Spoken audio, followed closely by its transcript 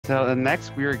So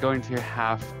next we are going to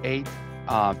have 8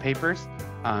 papers.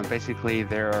 Basically,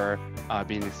 they're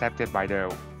being accepted by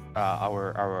the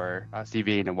our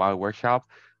CVinW workshop.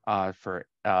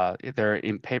 They're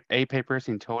in 8 papers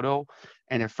in total,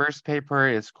 and the first paper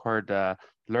is called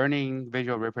 "Learning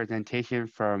Visual Representation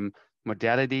from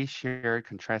Modality Shared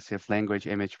Contrastive Language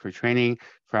Image Pre-training"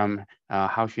 from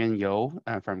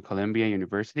Haoxuan from Columbia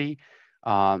University.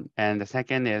 And the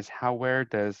second is "Where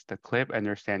does the clip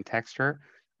understand texture?"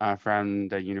 From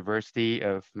the University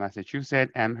of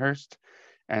Massachusetts, Amherst.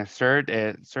 And third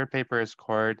paper is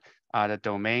called the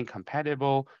domain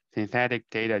compatible synthetic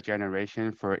data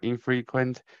generation for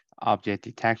infrequent object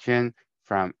detection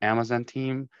from Amazon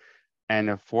team. And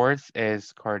the fourth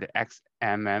is called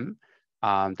XMem,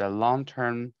 the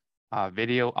long-term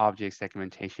video object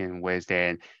segmentation with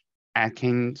an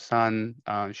Atkinson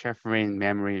Sheffield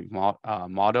memory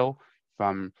model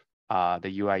from the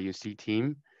UIUC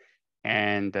team.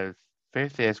 And the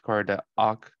fifth is called the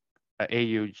AUGCO,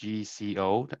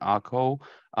 the AUGCO,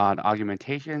 the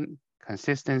augmentation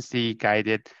consistency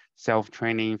guided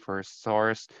self-training for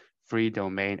source free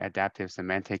domain adaptive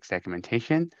semantic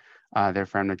segmentation. They're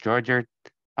from the Georgia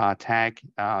Tech,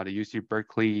 the UC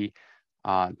Berkeley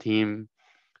team.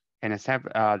 And the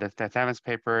seventh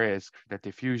paper is the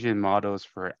diffusion models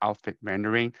for outfit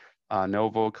rendering,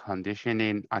 novel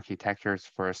conditioning architectures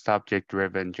for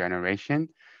subject-driven generation.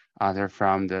 They're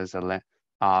from the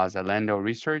Zalando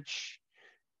research.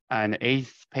 And the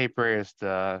eighth paper is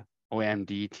the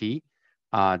OmDet,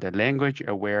 the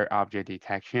language-aware object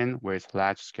detection with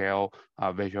large-scale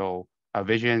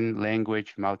vision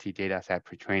language multi-data set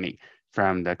pre-training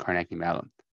from the Carnegie Mellon.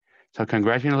 So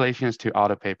congratulations to all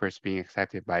the papers being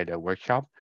accepted by the workshop.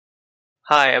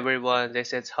 Hi everyone,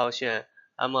 this is Haoxuan.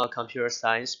 I'm a computer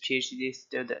science PhD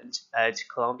student at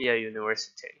Columbia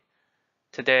University.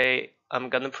 Today, I'm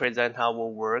going to present our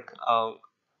work on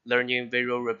learning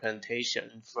visual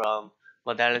representation from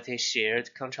modality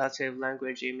shared contrastive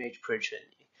language image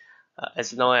pre-training,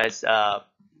 as known as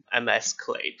MS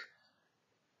CLIP.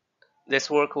 This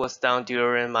work was done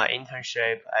during my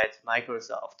internship at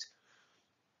Microsoft.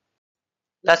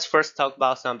 Let's first talk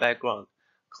about some background.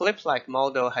 Clip-like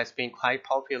model has been quite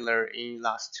popular in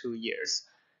last 2 years.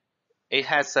 It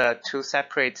has two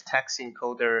separate text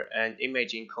encoder and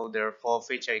image encoder for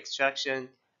feature extraction,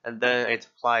 and then it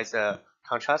applies a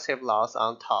contrastive loss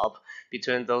on top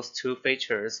between those two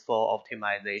features for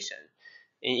optimization.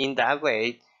 In that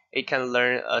way, it can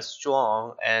learn a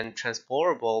strong and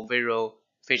transportable visual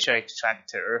feature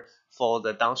extractor for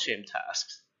the downstream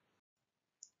tasks.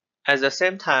 At the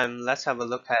same time, let's have a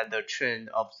look at the trend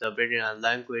of the vision and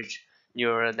language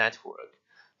neural network.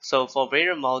 So for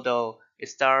vision model, it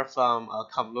starts from a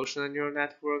convolutional neural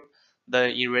network.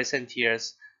 Then in recent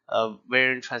years,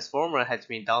 vision transformer has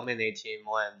been dominating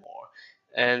more and more.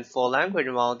 And for language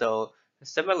model,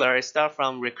 similar, it starts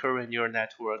from recurrent neural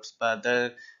networks, but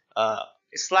then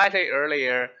slightly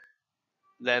earlier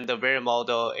than the vision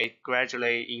model, it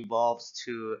gradually evolves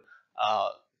to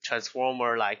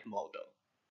transformer-like model.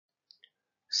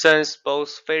 Since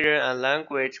both vision and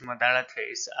language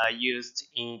modalities are used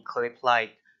in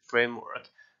clip-like framework,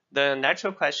 the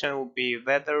natural question would be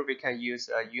whether we can use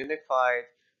a unified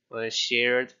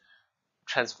shared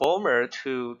transformer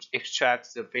to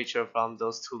extract the feature from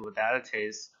those two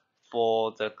modalities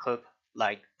for the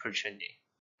clip-like pre-training.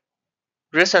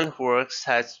 Recent works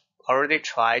has already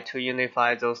tried to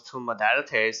unify those two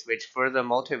modalities, which further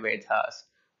motivate us.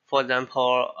 For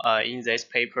example, in this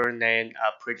paper named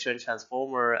Pre-trained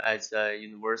Transformer as a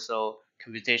universal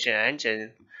computation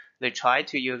engine, they tried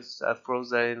to use a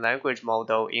frozen language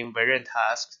model in vision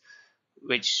tasks,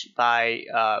 which by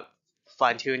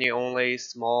fine-tuning only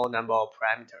small number of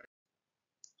parameters.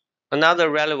 Another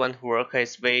relevant work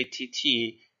is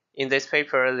VTT. In this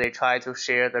paper, they try to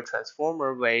share the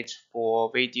transformer weight for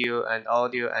video and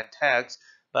audio and text,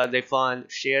 but they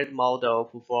found shared model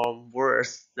perform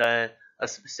worse than a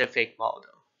specific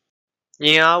model.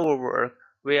 In our work,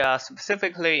 we are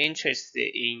specifically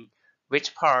interested in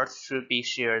which parts should be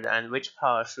shared and which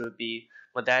parts should be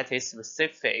modality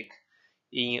specific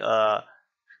in a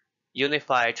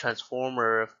unified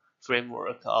transformer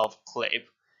framework of CLIP.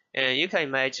 And you can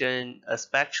imagine a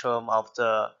spectrum of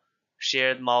the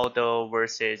shared model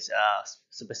versus a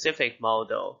specific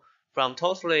model. From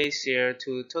totally shared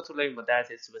to totally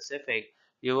modality specific,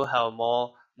 you will have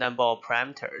more number of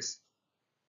parameters.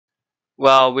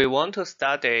 Well, we want to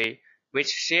study which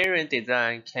sharing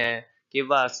design can give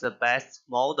us the best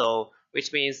model,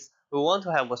 which means we want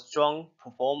to have a strong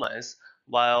performance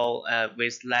while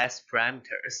with less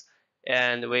parameters.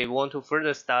 And we want to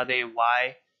further study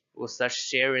why such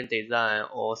sharing design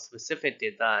or specific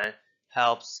design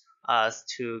helps us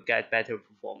to get better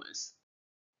performance.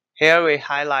 Here we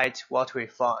highlight what we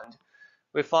found.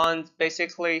 We found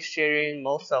basically sharing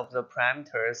most of the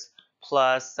parameters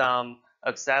plus some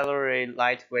auxiliary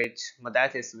lightweight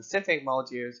modality-specific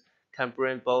modules can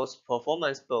bring both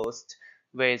performance boost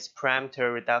with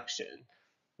parameter reduction.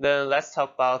 Then let's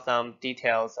talk about some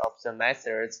details of the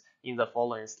methods in the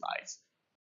following slides.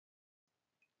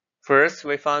 First,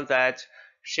 we found that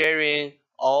sharing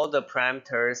all the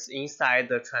parameters inside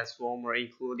the transformer,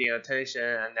 including attention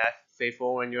and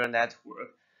feedforward neural network,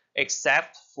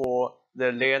 except for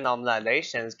the Lian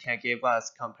normalizations, can give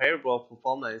us comparable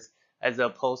performance as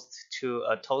opposed to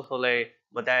a totally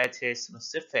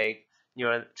modality-specific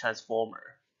neural transformer.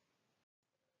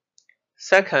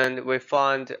 Second, we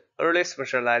found early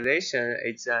specialization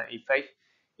is an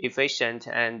efficient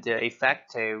and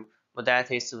effective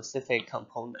modality-specific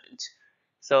component.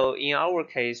 So in our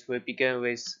case, we begin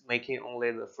with making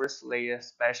only the first layer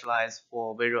specialized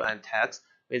for visual and text,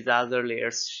 with other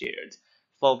layers shared.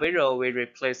 For visual, we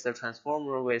replace the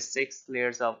transformer with 6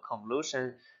 layers of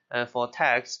convolution, and for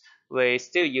text, we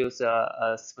still use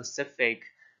a specific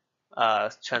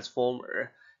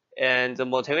transformer. And the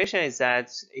motivation is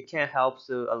that it can help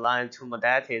to align two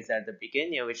modalities at the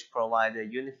beginning, which provide a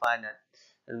unified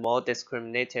and more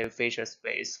discriminative feature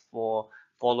space for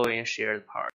following shared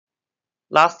parts.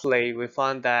 Lastly, we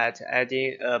found that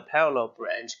adding a parallel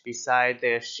branch beside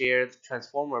the shared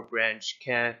transformer branch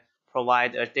can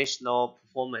provide additional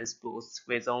performance boosts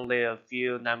with only a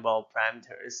few number of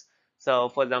parameters. So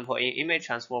for example, in image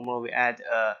transformer, we add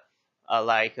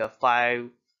like 5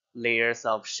 layers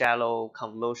of shallow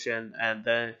convolution, and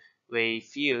then we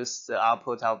fuse the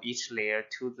output of each layer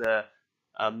to the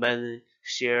main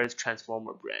shared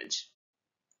transformer branch.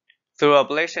 Through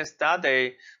ablation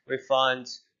study, we found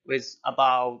with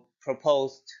about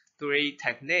proposed 3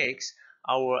 techniques,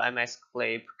 our MS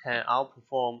clip can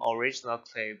outperform original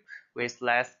clip with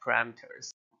less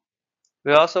parameters.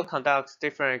 We also conduct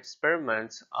different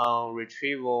experiments on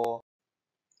retrieval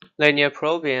linear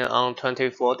probing on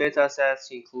 24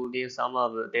 datasets, including some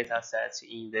of the datasets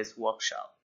in this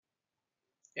workshop,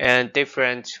 and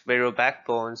different visual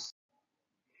backbones,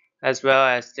 as well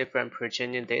as different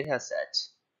pre-training datasets.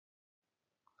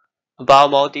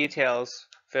 About more details,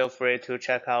 feel free to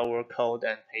check our code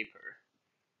and paper.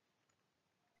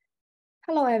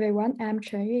 Hello everyone, I'm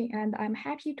Chenyun, and I'm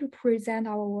happy to present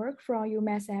our work from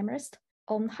UMass Amherst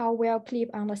on how well clip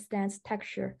understands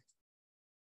texture.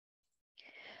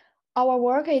 Our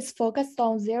work is focused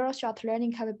on zero-shot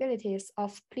learning capabilities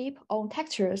of clip on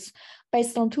textures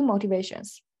based on 2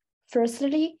 motivations.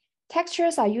 Firstly,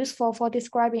 textures are useful for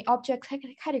describing object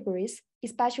categories,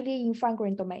 especially in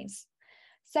fine-grained domains.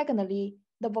 Secondly,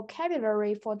 the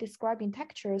vocabulary for describing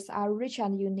textures are rich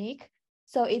and unique,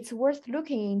 so it's worth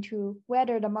looking into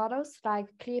whether the models like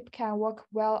clip can work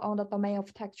well on the domain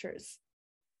of textures.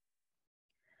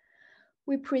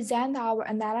 We present our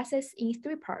analysis in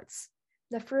 3 parts.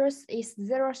 The first is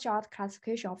zero-shot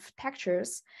classification of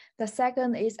textures. The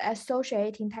second is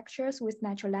associating textures with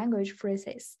natural language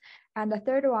phrases. And the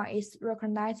third one is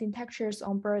recognizing textures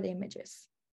on bird images.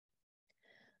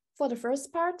 For the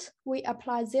first part, we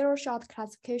apply zero-shot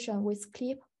classification with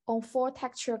clip on 4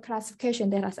 texture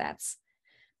classification datasets.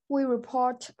 We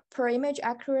report per image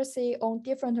accuracy on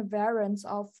different variants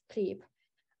of clip,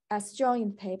 as shown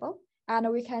in the table. And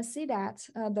we can see that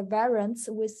the variants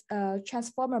with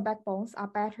transformer backbones are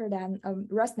better than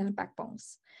resonant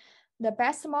backbones. The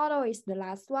best model is the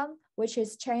last one, which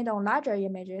is trained on larger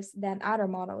images than other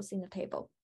models in the table.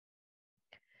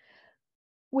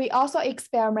 We also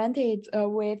experimented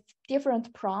with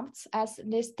different prompts as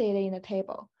listed in the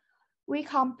table. We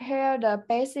compare the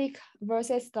basic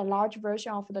versus the large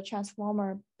version of the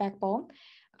transformer backbone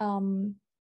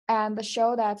and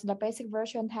show that the basic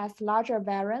version has larger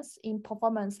variance in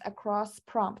performance across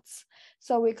prompts.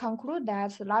 So we conclude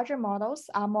that larger models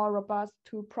are more robust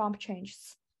to prompt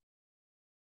changes.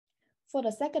 For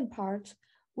the second part,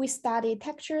 we study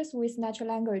textures with natural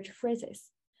language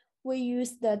phrases. We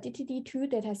use the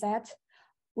DTD2 dataset,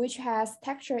 which has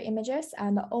texture images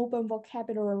and open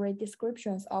vocabulary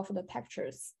descriptions of the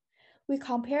textures. We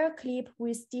compare clip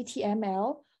with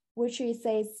DTML, which is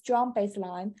a strong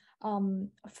baseline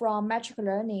from metric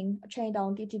learning trained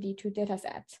on DTD2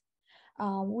 dataset.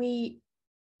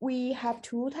 We have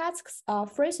 2 tasks,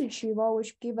 phrase retrieval,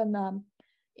 which given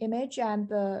image and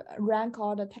rank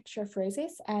all the texture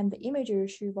phrases, and image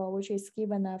retrieval, which is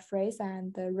given a phrase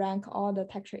and rank all the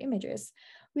texture images.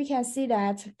 We can see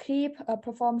that clip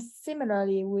performs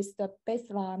similarly with the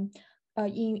baseline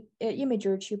in image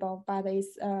retrieval, but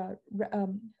is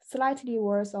slightly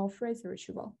worse on phrase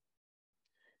retrieval.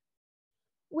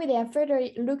 We then further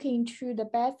look into the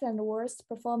best and worst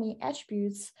performing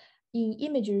attributes in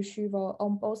image retrieval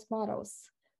on both models.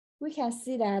 We can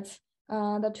see that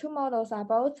the two models are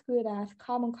both good at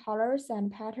common colors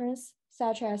and patterns,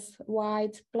 such as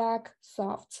white, black,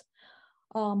 soft.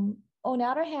 On the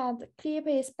other hand, Clip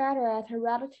is better at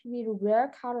relatively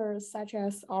rare colors such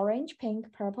as orange,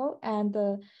 pink, purple, and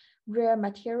rare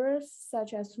materials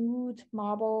such as wood,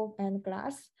 marble, and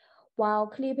glass, while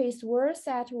Clip is worse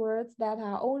at words that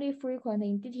are only frequent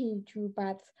in DT2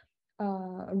 but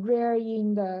rare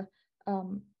in the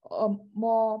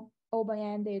more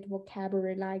open-ended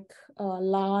vocabulary like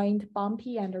lined,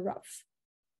 bumpy, and rough.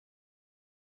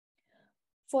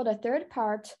 For the third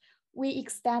part, we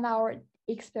extend our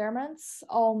experiments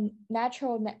on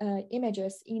natural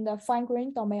images in the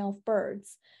fine-grained domain of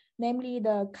birds, namely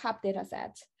the CUP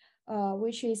dataset,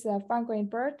 which is a fine-grained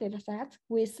bird dataset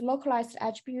with localized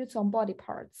attributes on body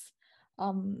parts.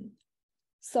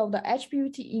 So the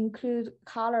attributes include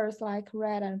colors like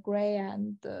red and gray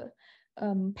and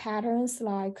patterns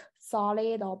like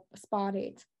solid or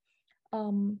spotted.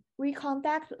 We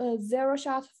conduct a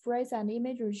zero-shot phrase and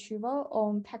image retrieval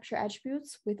on texture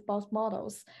attributes with both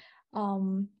models.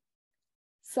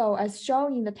 So as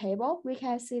shown in the table, we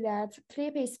can see that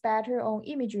Clip is better on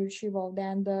image retrieval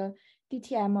than the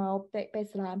DTML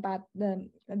baseline, but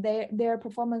their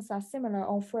performance are similar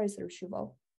on phrase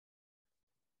retrieval.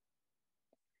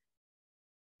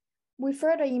 We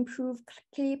further improve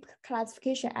Clip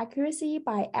classification accuracy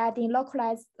by adding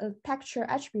localized texture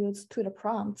attributes to the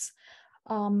prompts.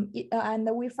 And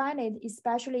we find it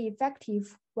especially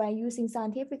effective when using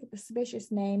scientific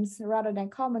species names rather than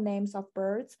common names of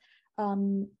birds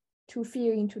to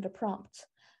fill into the prompt.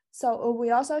 So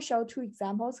we also show two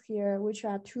examples here, which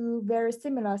are two very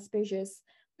similar species,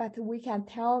 but we can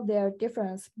tell their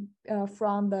difference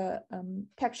from the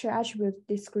texture attribute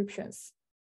descriptions.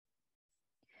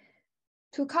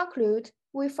 To conclude,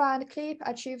 we find Clip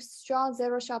achieves strong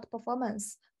zero-shot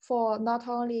performance for not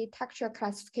only texture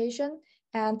classification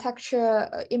and texture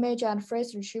image and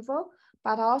phrase retrieval,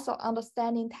 but also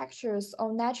understanding textures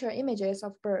on natural images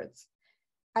of birds.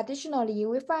 Additionally,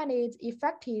 we find it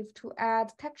effective to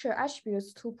add texture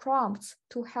attributes to prompts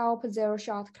to help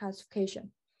zero-shot classification.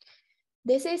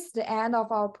 This is the end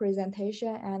of our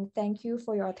presentation, and thank you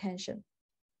for your attention.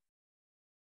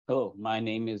 Hello, my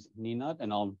name is Ninad,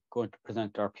 and I'm going to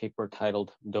present our paper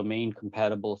titled Domain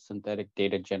Compatible Synthetic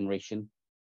Data Generation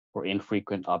for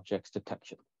Infrequent Objects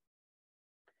Detection.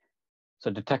 So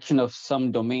detection of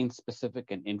some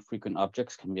domain-specific and infrequent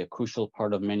objects can be a crucial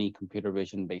part of many computer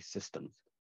vision-based systems.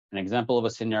 An example of a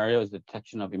scenario is the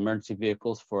detection of emergency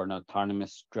vehicles for an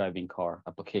autonomous driving car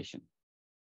application.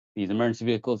 These emergency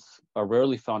vehicles are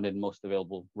rarely found in most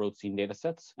available road scene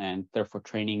datasets, and therefore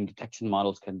training detection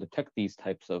models can detect these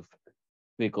types of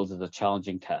vehicles as a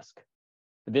challenging task.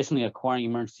 Additionally, acquiring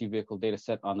emergency vehicle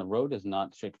dataset on the road is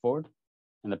not straightforward,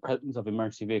 and the presence of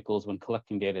emergency vehicles when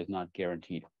collecting data is not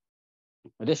guaranteed.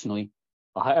 Additionally,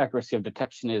 a high accuracy of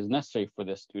detection is necessary for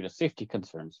this due to safety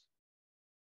concerns,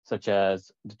 such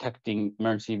as detecting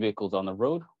emergency vehicles on the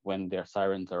road when their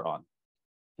sirens are on.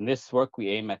 In this work, we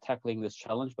aim at tackling this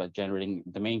challenge by generating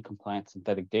domain-compliant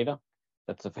synthetic data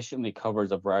that sufficiently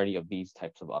covers a variety of these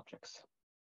types of objects.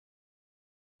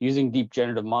 Using deep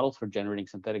generative models for generating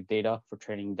synthetic data for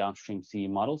training downstream CE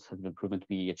models has been proven to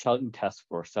be a challenging task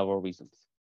for several reasons.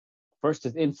 First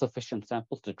is insufficient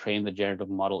samples to train the generative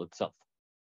model itself.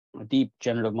 A deep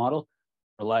generative model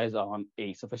relies on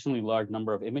a sufficiently large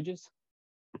number of images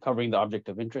covering the object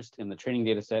of interest in the training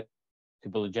data set to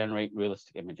be able to generate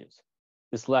realistic images.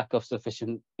 This lack of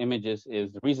sufficient images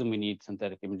is the reason we need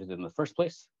synthetic images in the first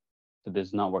place, so this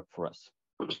does not work for us.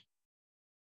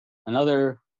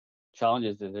 Another challenge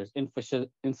is that there's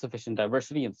insufficient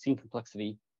diversity and scene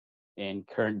complexity in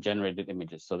current generated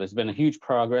images. So there's been a huge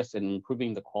progress in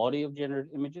improving the quality of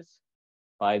generated images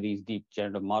by these deep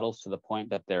generative models to the point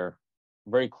that they're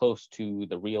very close to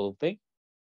the real thing.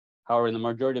 However, in the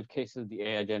majority of cases, the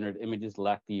AI-generated images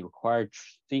lack the required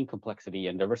scene complexity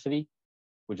and diversity,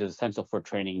 which is essential for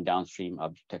training downstream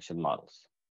object detection models.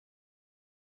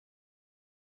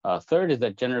 Third is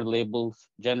that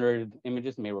generated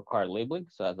images may require labeling.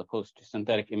 So as opposed to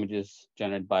synthetic images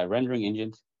generated by rendering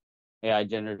engines,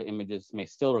 AI-generated images may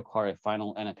still require a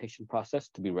final annotation process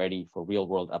to be ready for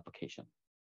real-world application.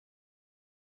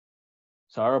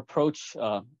 So our approach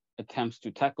attempts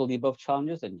to tackle the above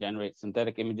challenges and generate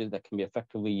synthetic images that can be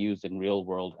effectively used in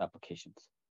real-world applications.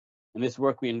 In this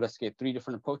work, we investigate 3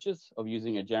 different approaches of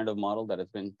using a generative model that has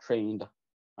been trained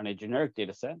on a generic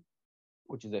data set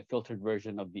which is a filtered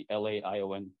version of the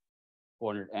LA-ION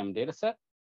 400M dataset.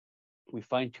 We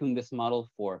fine-tuned this model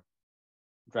for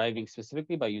driving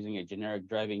specifically by using a generic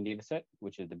driving dataset,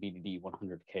 which is the BDD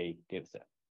 100K dataset.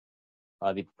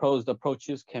 The proposed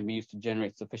approaches can be used to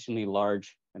generate sufficiently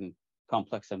large and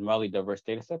complex and wildly diverse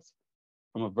datasets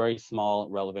from a very small,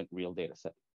 relevant real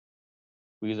dataset.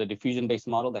 We use a diffusion-based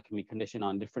model that can be conditioned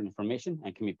on different information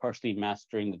and can be partially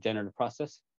masked during the generative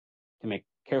process to make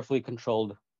carefully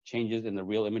controlled changes in the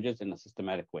real images in a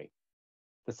systematic way.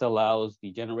 This allows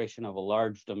the generation of a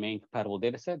large domain-compatible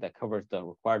dataset that covers the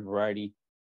required variety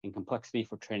and complexity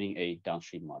for training a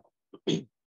downstream model.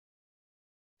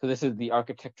 So this is the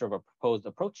architecture of a proposed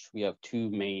approach. We have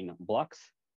two main blocks.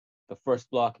 The first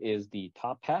block is the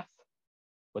top half.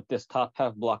 What this top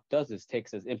half block does is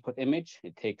takes as input image,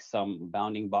 it takes some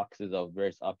bounding boxes of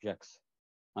various objects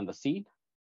on the scene.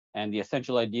 And the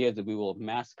essential idea is that we will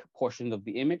mask portions of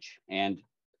the image and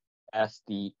ask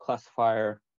the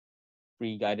classifier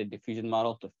free guided diffusion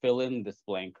model to fill in this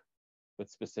blank with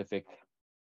specific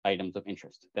items of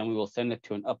interest. Then we will send it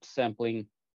to an upsampling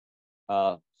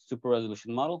super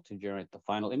resolution model to generate the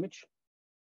final image.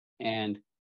 And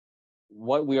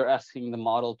what we are asking the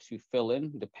model to fill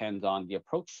in depends on the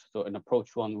approach. So in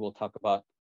approach one, we will talk about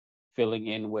filling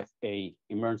in with a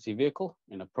emergency vehicle.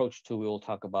 In approach two, we will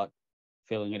talk about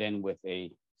filling it in with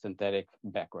a synthetic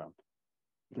background.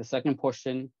 The second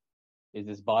portion is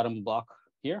this bottom block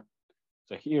here.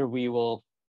 So here we will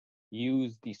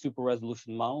use the super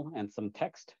resolution model and some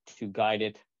text to guide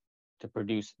it to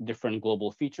produce different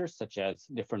global features, such as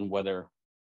different weather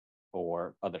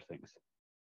or other things.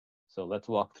 So let's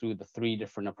walk through the three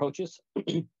different approaches.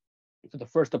 So the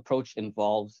first approach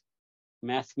involves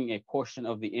masking a portion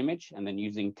of the image and then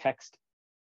using text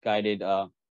guided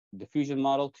diffusion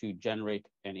model to generate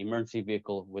an emergency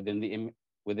vehicle within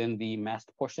the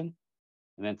masked portion,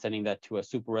 and then sending that to a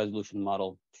super resolution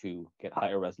model to get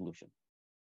higher resolution.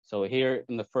 So here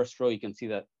in the first row, you can see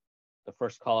that the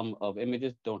first column of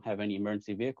images don't have any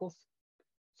emergency vehicles.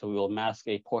 So we will mask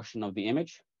a portion of the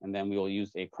image, and then we will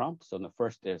use a prompt. So in the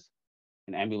first, there's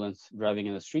an ambulance driving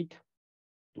in the street.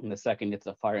 In the second, it's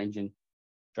a fire engine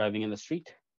driving in the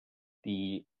street.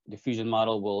 The diffusion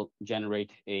model will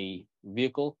generate a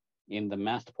vehicle in the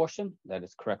masked portion that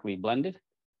is correctly blended.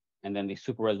 And then the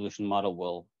super resolution model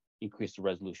will increase the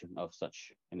resolution of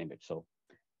such an image. So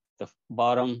the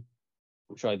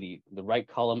right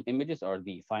column images are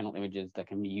the final images that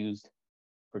can be used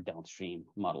for downstream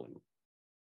modeling.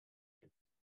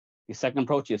 The second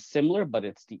approach is similar, but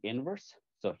it's the inverse.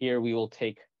 So here we will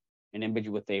take an image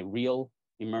with a real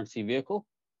emergency vehicle.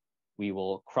 We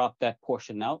will crop that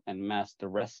portion out and mask the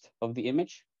rest of the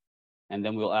image. And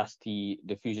then we'll ask the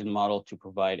diffusion model to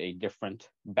provide a different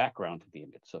background to the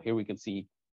image. So here we can see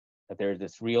that there is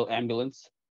this real ambulance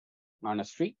on a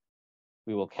street.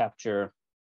 We will capture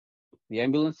the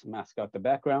ambulance, mask out the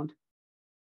background,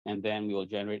 and then we will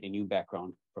generate a new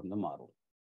background from the model,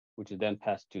 which is then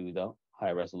passed to the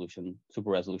high resolution,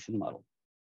 super resolution model.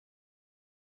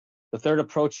 The third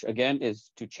approach, again,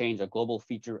 is to change a global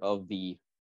feature of the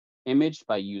image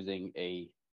by using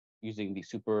the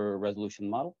super resolution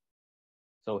model.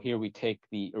 So here we take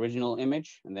the original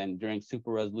image, and then during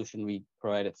super resolution, we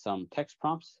provided some text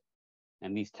prompts,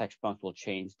 and these text prompts will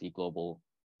change the global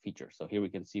feature. So here we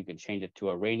can see we can change it to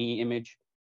a rainy image,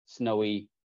 snowy,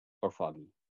 or foggy.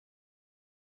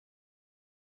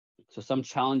 So some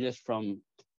challenges from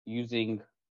using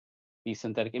these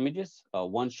synthetic images.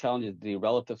 One challenge is the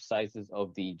relative sizes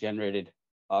of the generated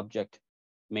object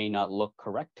may not look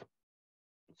correct.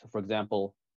 So for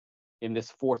example, in this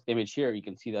fourth image here, you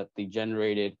can see that the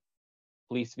generated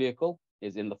police vehicle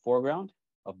is in the foreground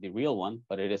of the real one,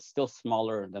 but it is still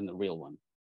smaller than the real one.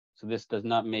 So this does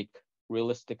not make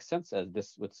realistic sense, as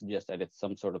this would suggest that it's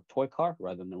some sort of toy car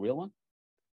rather than the real one.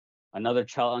 Another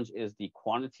challenge is the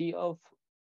quantity of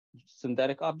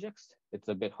synthetic objects. It's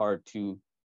a bit hard to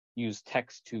use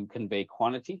text to convey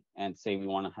quantity and say we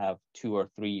want to have 2 or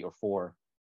 3 or 4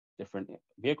 different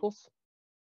vehicles.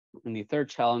 And the third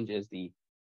challenge is the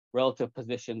relative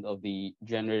position of the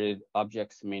generated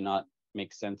objects may not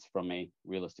make sense from a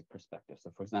realistic perspective.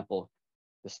 So for example,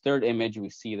 this third image, we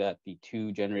see that the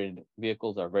two generated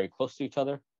vehicles are very close to each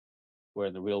other, where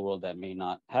in the real world that may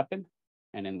not happen.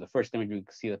 And in the first image, we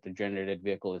can see that the generated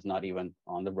vehicle is not even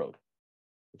on the road,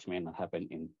 which may not happen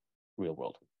in real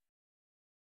world.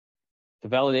 To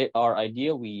validate our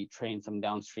idea, we trained some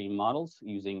downstream models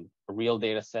using a real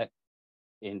data set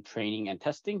in training and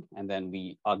testing, and then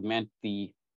we augment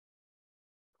the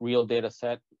real data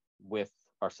set with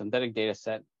our synthetic data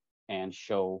set and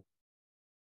show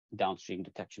downstream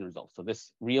detection results. So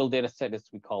this real data set is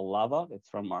we call LAVA. It's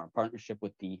from our partnership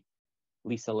with the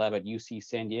Lisa Lab at UC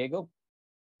San Diego.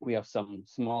 We have some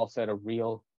small set of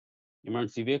real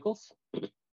emergency vehicles,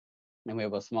 and we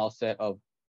have a small set of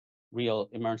real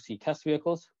emergency test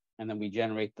vehicles, and then we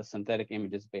generate the synthetic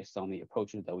images based on the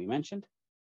approaches that we mentioned.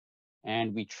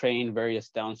 And we train various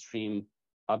downstream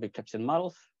object detection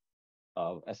models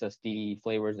of SSD,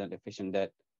 flavors, and efficient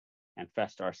det, and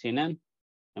fast RCNN.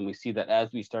 And we see that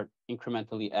as we start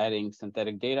incrementally adding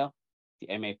synthetic data,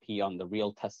 the MAP on the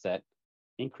real test set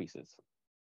increases.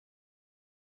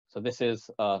 So this is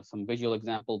some visual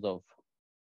examples of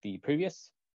the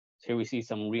previous. So here we see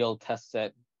some real test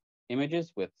set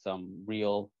images with some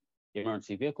real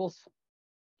emergency vehicles.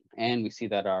 And we see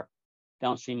that our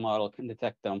downstream model can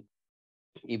detect them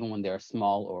even when they're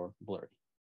small or blurry.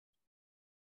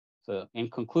 So in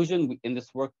conclusion, in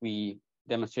this work, we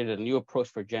demonstrated a new approach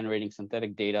for generating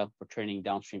synthetic data for training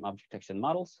downstream object detection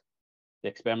models. The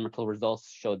experimental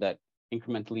results showed that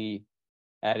incrementally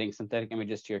adding synthetic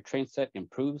images to your train set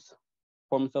improves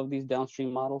performance of these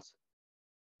downstream models.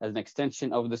 As an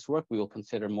extension of this work, we will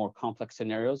consider more complex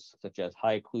scenarios, such as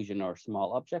high occlusion or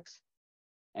small objects.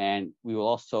 And we will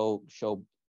also show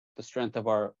the strength of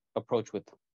our approach with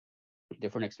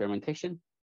different experimentation.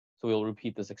 So we will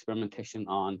repeat this experimentation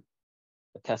on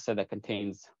a test set that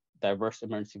contains diverse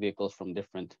emergency vehicles from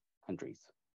different countries.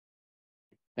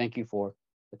 Thank you for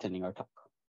attending our talk.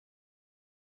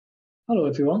 Hello,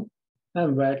 everyone.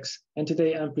 I'm Rex, and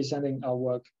today I'm presenting our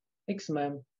work,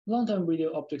 XMem, long-term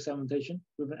video object segmentation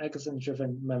with an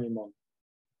accent-driven memory model.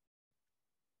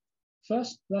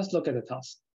 First, let's look at the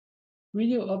task.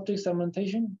 Video object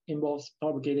segmentation involves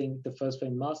propagating the first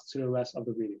frame mask to the rest of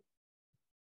the video.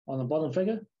 On the bottom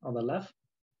figure, on the left,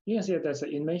 you can see that there's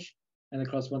an image and a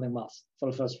corresponding mask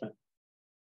for the first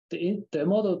frame. The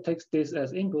model takes this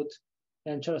as input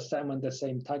and tries to segment the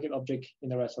same target object in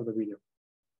the rest of the video.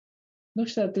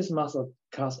 Note that these masks are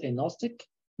class agnostic,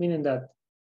 meaning that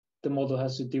the model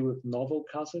has to deal with novel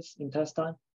classes in test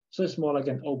time, so it's more like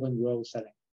an open world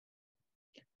setting.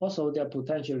 Also, there are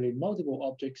potentially multiple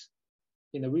objects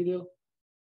in the video.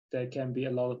 There can be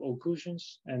a lot of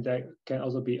occlusions, and there can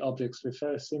also be objects with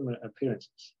very similar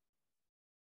appearances.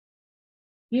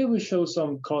 Here we show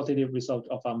some qualitative results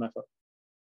of our method.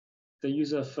 The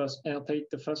user first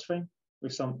annotate the first frame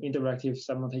with some interactive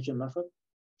segmentation method.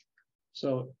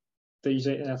 So the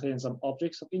user annotated some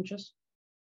objects of interest.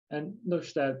 And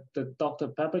note that the Dr.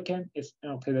 Pepper can is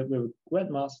annotated with a red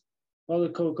mask, while the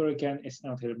Coca-Cola can is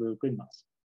annotated with a green mask.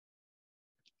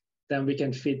 Then we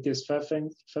can feed this first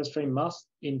frame mask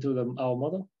into our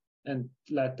model and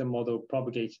let the model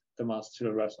propagate the mask to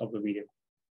the rest of the video.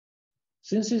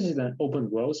 Since this is an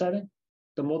open world setting,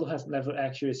 the model has never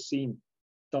actually seen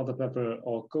Dr. Pepper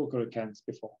or Coca-Cola cans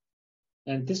before.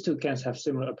 And these two cans have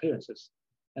similar appearances,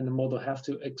 and the model has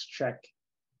to extract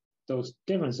those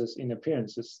differences in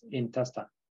appearances in test time.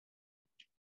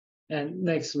 And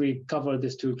next, we cover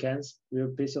these two cans with a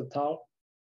piece of towel.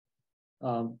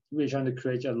 We're trying to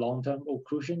create a long-term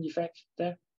occlusion effect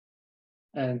there.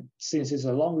 And since it's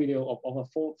a long video of over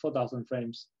 4,000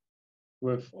 frames,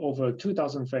 with over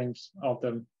 2,000 frames of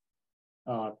them,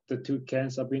 the two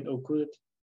cans are being occluded.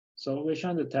 So we're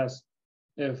trying to test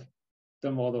if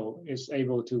the model is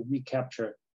able to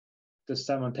recapture the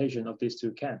segmentation of these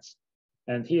two cans.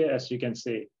 And here, as you can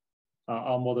see,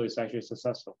 our model is actually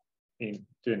successful in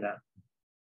doing that.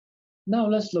 Now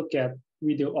let's look at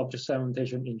video object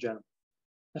segmentation in general.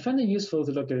 I find it useful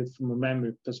to look at it from a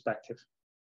memory perspective.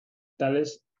 That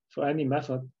is, for any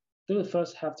method, they will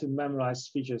first have to memorize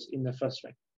features in the first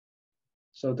frame.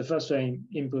 So the first frame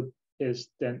input is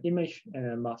then image and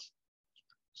then mask.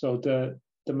 So the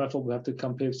method will have to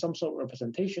compute some sort of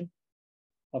representation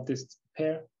of this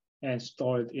pair and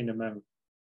store it in the memory.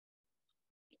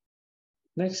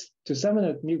 Next, to segment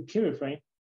a new query frame,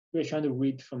 we're trying to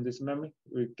read from this memory.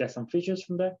 We get some features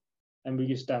from there, and we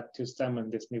use that to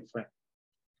segment this new frame.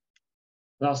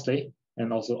 Lastly,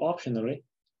 and also optionally,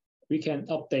 we can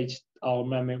update our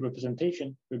memory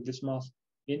representation with this mask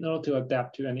in order to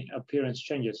adapt to any appearance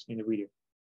changes in the video.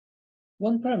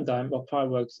 One paradigm of how it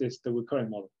works is the recurrent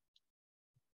model.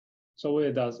 So what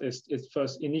it does is it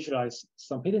first initializes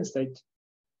some hidden state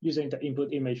using the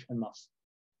input image and mask.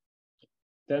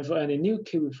 Then for any new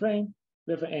query frame,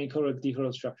 we have an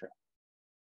encoder-decoder structure.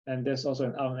 And there's also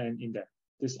an RNN in there.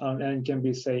 This RNN can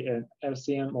be, say, an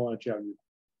LCM or a GRU.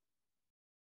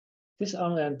 This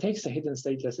RNN takes the hidden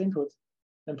state as input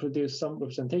and produces some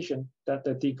representation that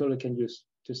the decoder can use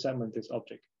to segment this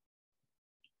object.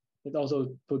 It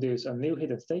also produces a new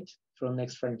hidden state for the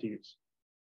next frame to use.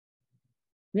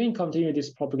 We can continue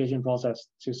this propagation process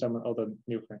to summon other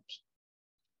new frames.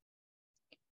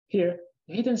 Here,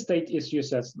 the hidden state is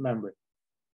used as memory.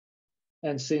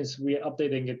 And since we are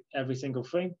updating it every single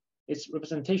frame, its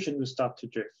representation will start to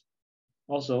drift.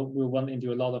 Also, we'll run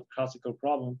into a lot of classical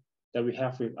problems that we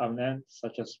have with OmDet,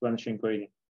 such as vanishing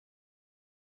gradient.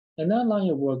 Another line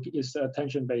of work is the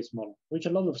attention-based model, which a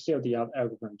lot of state-of-the-art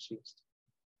algorithms used.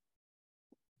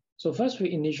 So first,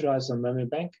 we initialize a memory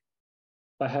bank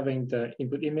by having the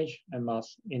input image and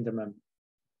mask in the memory.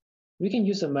 We can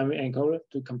use a memory encoder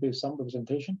to compute some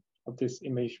representation of this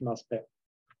image mask pair.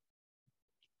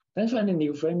 Then for any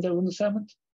new frame that we want to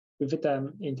segment, we fit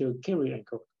them into a query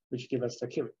encoder, which gives us the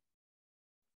query.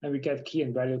 And we get key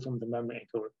and value from the memory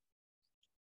encoder.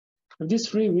 With these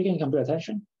three, we can compute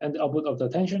attention, and the output of the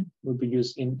attention will be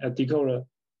used in a decoder,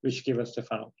 which gives us the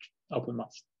final output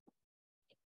mask.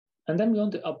 And then we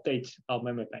want to update our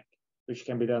memory bank, which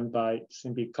can be done by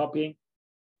simply copying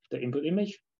the input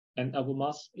image and output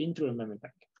mask into the memory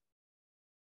bank.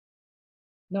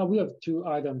 Now we have two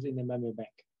items in the memory bank.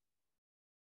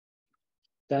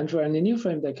 Then for any new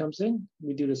frame that comes in,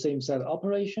 we do the same set of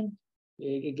operation.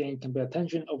 Again, compare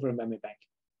attention over a memory bank.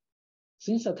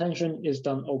 Since attention is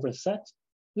done over a set,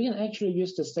 we can actually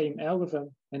use the same algorithm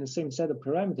and the same set of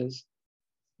parameters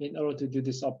in order to do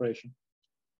this operation.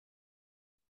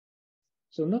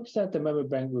 So notice that the memory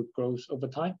bank will grow over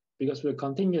time because we're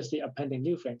continuously appending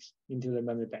new frames into the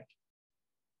memory bank.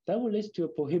 That will lead to a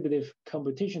prohibitive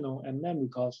computational and memory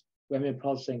cost when we're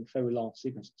processing very long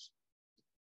sequences.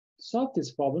 To solve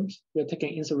these problems, we are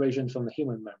taking inspiration from the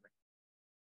human memory.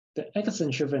 The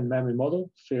Atkinson-Shiffrin memory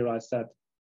model theorized that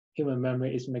human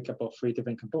memory is made up of three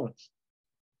different components: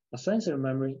 a sensory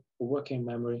memory, a working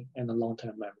memory, and a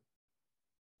long-term memory.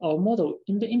 Our model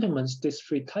implements these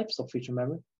three types of feature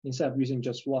memory instead of using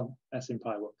just one as in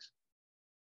prior works.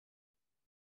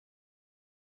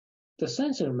 The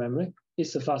sensory memory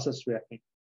is the fastest reacting,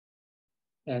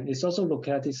 and it's also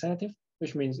locality sensitive,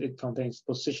 which means it contains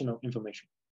positional information.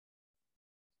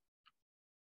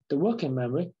 The working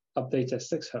memory updates at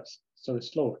 6 Hz, so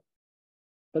it's slower,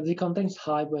 but it contains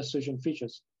high resolution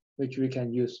features, which we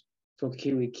can use for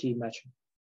query key matching,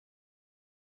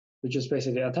 which is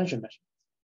basically attention matching.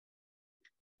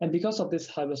 And because of this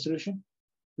high resolution,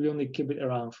 we only keep it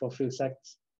around for a few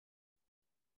seconds.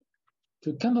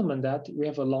 To complement that, we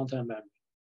have a long-term memory.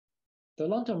 The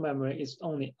long-term memory is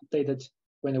only updated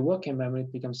when the working memory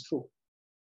becomes full.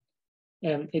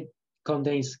 And it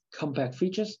contains compact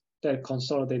features that are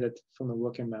consolidated from the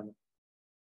working memory.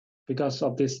 Because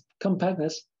of this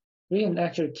compactness, we can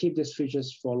actually keep these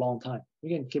features for a long time. We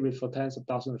can keep it for tens of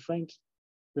thousands of frames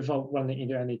without running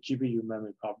into any GPU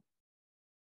memory problem.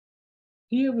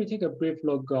 Here we take a brief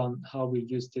look on how we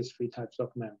use these three types of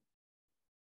memory.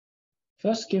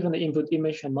 First, given the input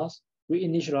image and mask, we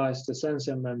initialize the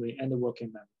sensory memory and the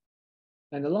working memory.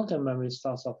 And the long-term memory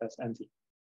starts off as empty.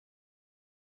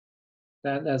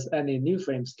 Then as any new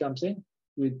frames comes in,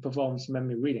 we perform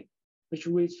memory reading, which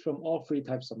reads from all three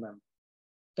types of memory.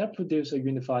 That produces a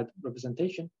unified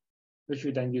representation, which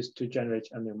we then use to generate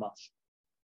a new mask.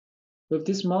 With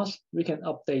this mask, we can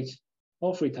update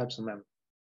all three types of memory.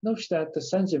 Notice that the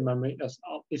sensory memory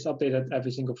is updated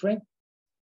every single frame.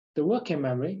 The working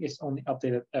memory is only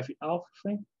updated every hour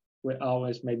frame, where hour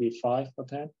is maybe 5 or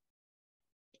 10.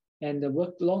 And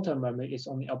the long-term memory is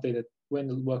only updated when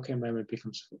the working memory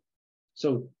becomes full.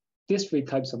 So these three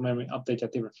types of memory update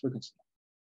at different frequencies.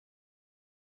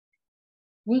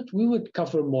 We would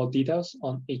cover more details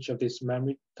on each of these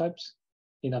memory types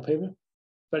in our paper,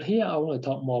 but here I want to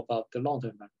talk more about the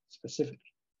long-term memory specifically.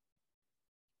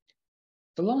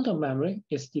 The long-term memory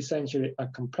is essentially a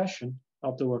compression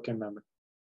of the working memory.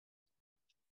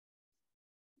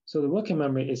 So the working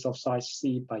memory is of size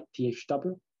C by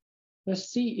THW, where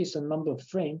C is the number of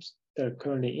frames that are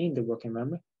currently in the working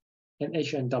memory, and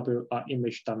H and W are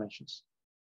image dimensions.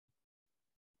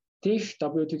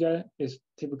 THW together is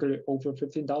typically over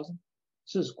 15,000,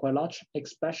 so it's quite large,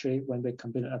 especially when we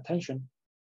compute attention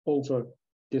over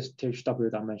this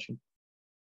THW dimension.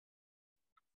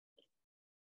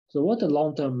 So what the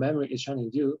long-term memory is trying to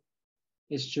do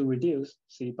is to reduce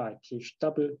C by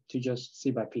THW to just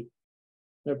C by P,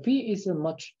 where P is a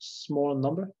much smaller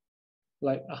number,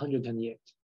 like 128.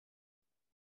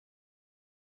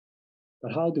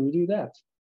 But how do we do that?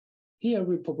 Here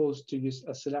we propose to use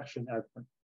a selection algorithm.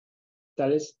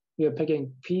 That is, we are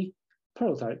picking P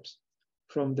prototypes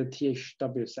from the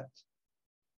THW set.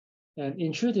 And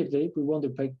intuitively, we want to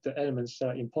pick the elements that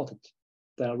are important,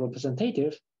 that are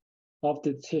representative of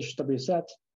the THW set,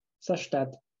 such that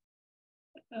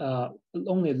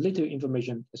only little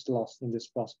information is lost in this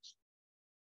process.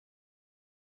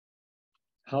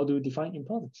 How do we define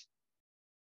importance?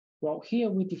 Well, here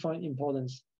we define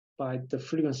importance by the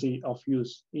frequency of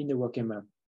use in the working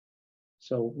memory.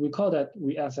 So recall that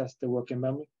we access the working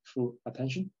memory through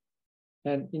attention.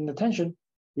 And in attention,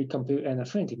 we compute an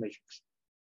affinity matrix.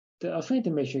 The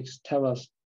affinity matrix tells us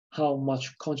how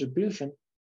much contribution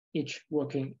each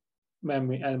working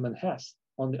memory element has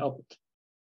on the output.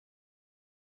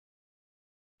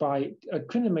 By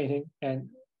accumulating and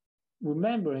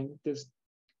remembering this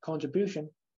contribution,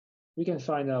 we can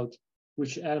find out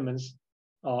which elements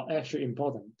are actually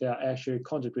important. They are actually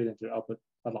contributing to the output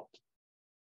a lot.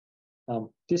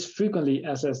 These frequently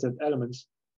accessed elements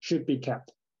should be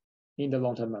kept in the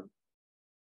long-term memory.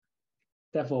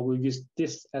 Therefore, we use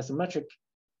this as a metric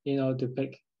in order to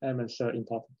pick elements that are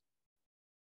important.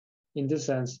 In this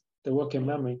sense, the working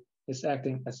memory is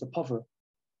acting as a buffer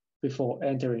before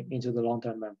entering into the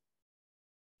long-term memory.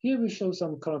 Here we show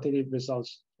some quantitative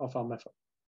results of our method.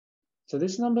 So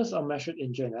these numbers are measured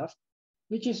in JNF,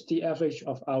 which is the average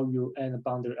of RU and the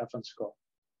boundary reference score.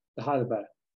 The higher the better.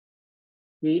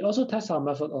 We also test our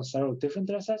method on several different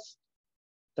datasets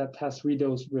that has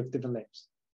videos with different names.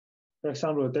 For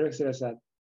example, the direct dataset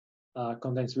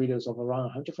contains videos of around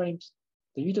 100 frames.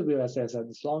 The UWS dataset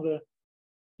is longer.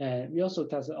 And we also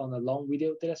tested on a long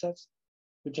video datasets,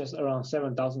 which has around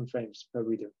 7,000 frames per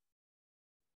video.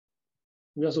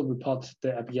 We also report the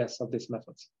APS of these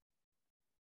methods.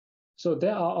 So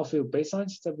there are a few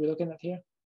baselines that we're looking at here.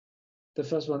 The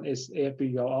first one is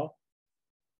AFB-URL.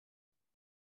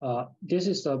 This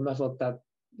is a method that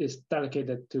is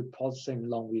dedicated to processing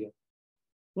long video.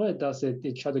 What it does is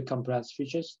it tries to compress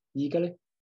features eagerly.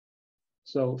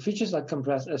 So features are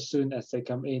compressed as soon as they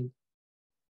come in.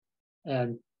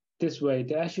 And this way,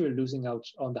 they're actually losing out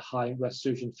on the high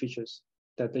resolution features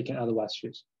that they can otherwise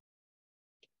use.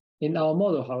 In our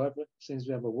model, however, since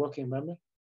we have a working memory,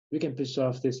 we can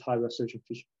preserve this high resolution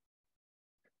feature.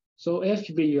 So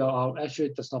AFB-URL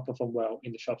actually does not perform well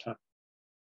in the short term.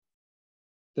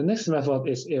 The next method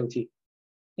is ALT.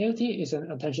 ALT is an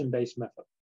attention-based method.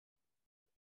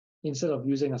 Instead of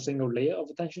using a single layer of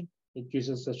attention, it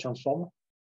uses a transformer.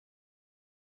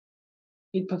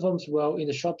 It performs well in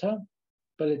the short term,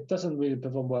 but it doesn't really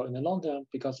perform well in the long term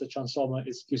because the transformer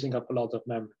is using up a lot of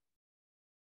memory.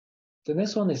 The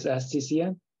next one is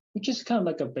STCM, which is kind of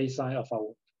like a baseline of our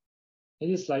work. It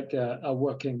is like a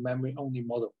working memory-only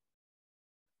model.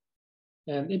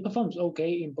 And it performs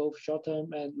okay in both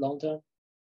short-term and long-term,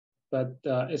 but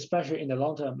especially in the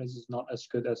long-term, it is not as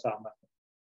good as our method.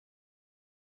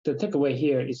 The takeaway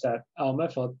here is that our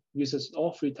method uses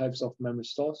all three types of memory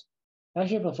stores,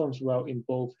 actually performs well in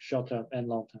both short-term and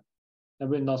long-term, and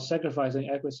we're not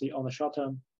sacrificing accuracy on the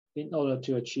short-term in order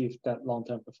to achieve that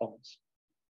long-term performance.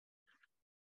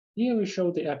 Here we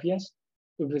show the APS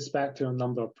with respect to a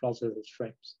number of processed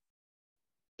frames.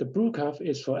 The blue curve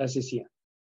is for SCCM,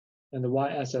 and the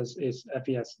y-axis is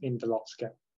APS in the log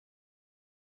scale.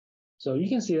 So you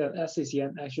can see that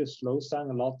SCCM actually slows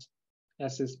down a lot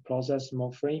as it processes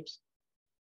more frames,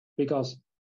 because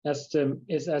as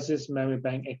this memory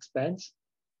bank expands,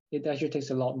 it actually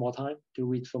takes a lot more time to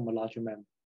read from a larger memory.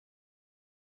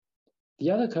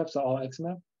 The other curves are all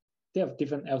XMem. They have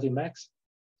different LTmax.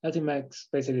 LTmax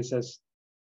basically says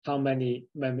how many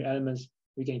memory elements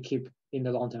we can keep in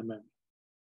the long-term memory.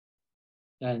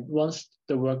 And once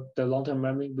the long-term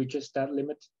memory reaches that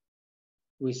limit,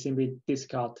 we simply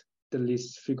discard the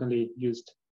least frequently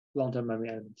used long-term memory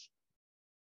elements.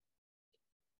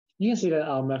 You can see that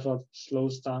our method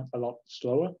slows down a lot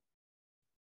slower.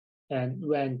 And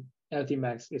when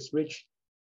LTmax is reached,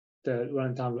 the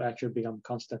runtime will actually become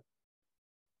constant.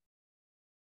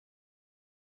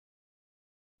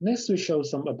 Next, we show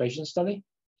some ablation study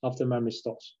of the memory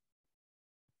stores.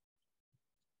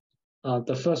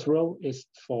 The first row is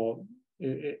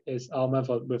our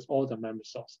method with all the memory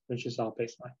stores, which is our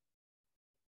baseline.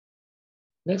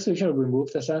 Next, we shall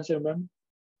remove the sensory memory.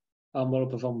 Our model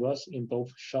performs worse in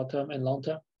both short-term and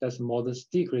long-term. There's a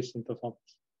modest decrease in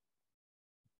performance.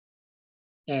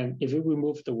 And if we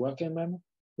remove the working memory,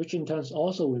 which in turn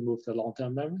also removes the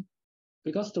long-term memory,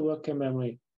 because the working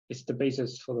memory is the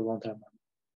basis for the long-term memory.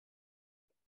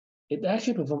 It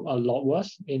actually performs a lot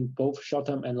worse in both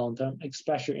short-term and long-term,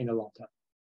 especially in the long-term.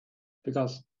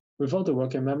 Because without the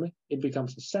working memory, it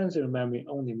becomes a sensory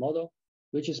memory-only model,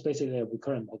 which is basically a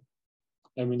recurrent model.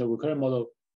 And we know recurrent model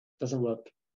doesn't work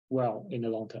well in the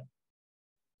long-term.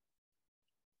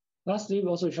 Lastly, we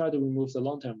also try to remove the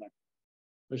long-term memory,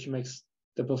 which makes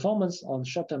the performance on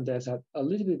short-term dataset a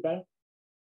little bit better,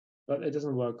 but it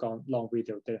doesn't work on long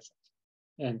video datasets.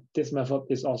 And this method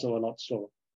is also a lot slower.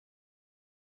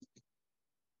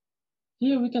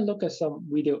 Here we can look at some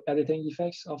video editing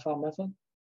effects of our method.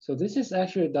 So this is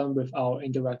actually done with our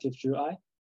interactive GUI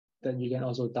that you can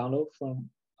also download from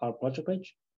our project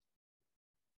page.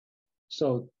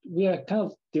 So we are kind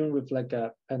of dealing with like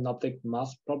a panoptic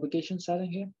mask propagation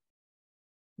setting here.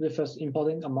 We're first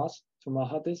importing a mask from our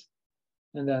hard disk,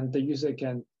 and then the user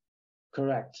can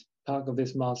correct part of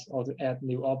this mask or to add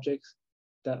new objects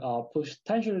that are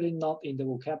potentially not in the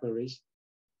vocabularies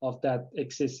of that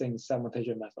existing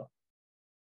segmentation method.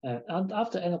 And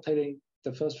after annotating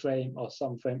the first frame or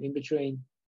some frame in between,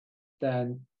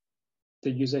 then the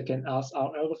user can ask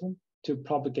our algorithm to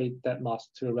propagate that mask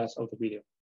to the rest of the video.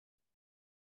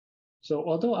 So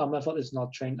although our method is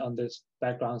not trained on this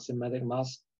background semantic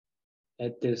mask,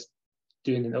 it is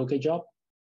doing an okay job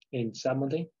in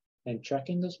segmenting and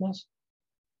tracking those masks.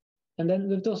 And then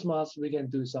with those masks, we can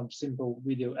do some simple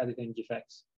video editing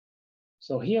effects.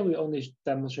 So here we're only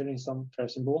demonstrating some very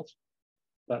simple ones,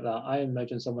 but I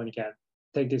imagine someone can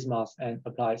take this mask and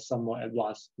apply some more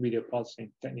advanced video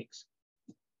processing techniques.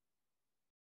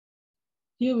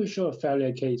 Here we show a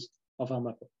failure case of our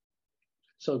method.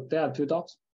 So there are two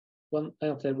dots, one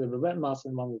annotated with a red mask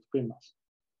and one with green mask.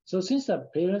 So since the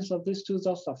appearance of these two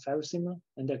dots are very similar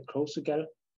and they're close together,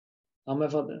 our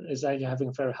method is actually having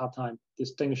a very hard time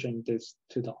distinguishing these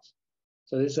two dots.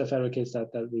 So this is a failure case that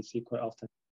we see quite often.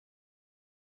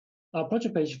 Our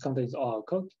project page contains all our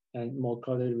code and more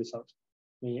coded results.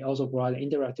 We also provide an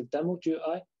interactive demo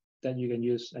GUI that you can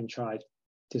use and try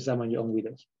to segment your own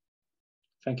videos.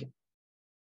 Thank you.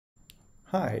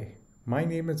 Hi, my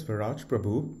name is Viraj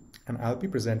Prabhu, and I'll be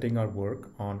presenting our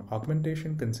work on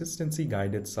augmentation consistency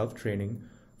guided self-training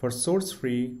for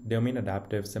source-free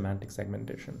domain-adaptive semantic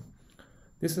segmentation.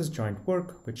 This is joint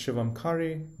work with Shivam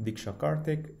Khare, Diksha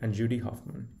Karthik, and Judy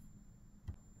Hoffman.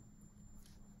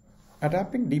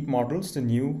 Adapting deep models to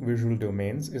new visual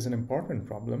domains is an important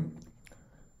problem,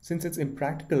 since it's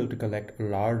impractical to collect a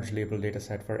large label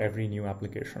dataset for every new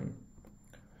application.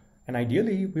 And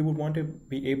ideally, we would want to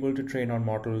be able to train our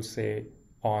models, say,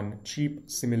 on cheap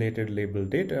simulated label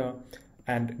data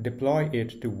and deploy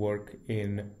it to work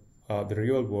in the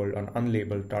real world on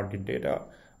unlabeled target data,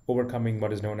 overcoming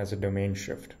what is known as a domain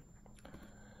shift.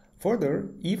 Further,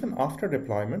 even after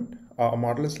deployment, a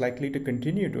model is likely to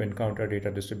continue to encounter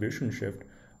data distribution shift,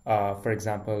 for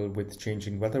example, with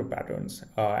changing weather patterns,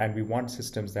 and we want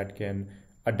systems that can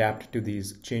adapt to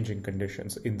these changing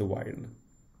conditions in the wild.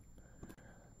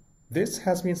 This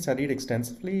has been studied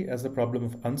extensively as the problem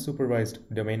of unsupervised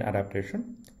domain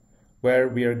adaptation, where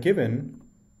we are given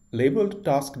labeled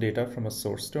task data from a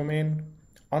source domain,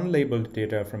 unlabeled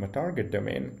data from a target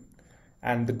domain,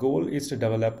 and the goal is to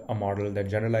develop a model that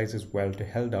generalizes well to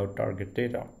held out target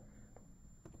data.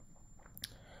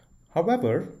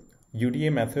 However,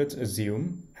 UDA methods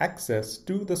assume access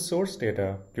to the source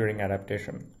data during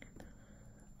adaptation.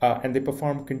 And they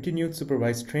perform continued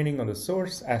supervised training on the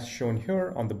source, as shown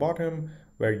here on the bottom,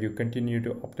 where you continue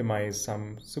to optimize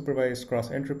some supervised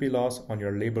cross-entropy loss on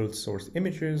your labeled source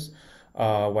images,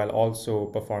 while also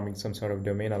performing some sort of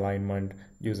domain alignment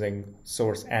using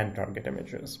source and target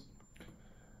images.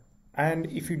 And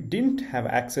if you didn't have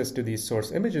access to these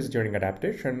source images during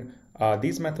adaptation,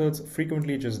 these methods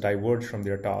frequently just diverge from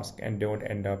their task and don't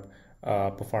end up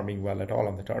performing well at all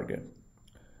on the target.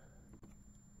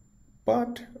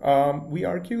 But we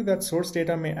argue that source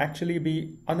data may actually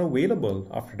be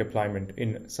unavailable after deployment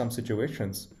in some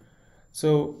situations.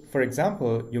 So, for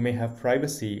example, you may have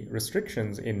privacy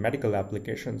restrictions in medical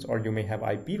applications, or you may have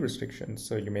IP restrictions,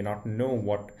 so you may not know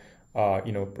what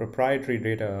proprietary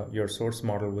data your source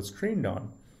model was trained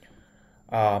on.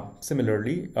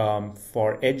 Similarly,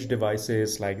 for edge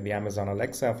devices like the Amazon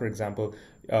Alexa, for example,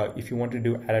 if you want to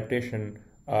do adaptation,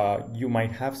 you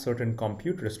might have certain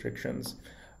compute restrictions.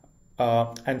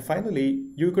 And finally,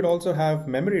 you could also have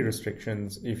memory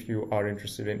restrictions if you are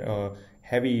interested in a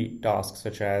heavy task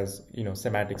such as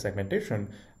semantic segmentation,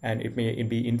 and it may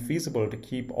be infeasible to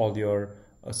keep all your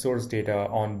source data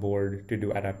on board to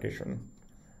do adaptation.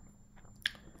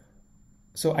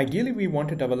 So ideally, we want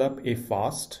to develop a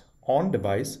fast,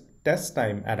 on-device, test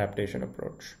time adaptation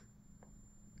approach.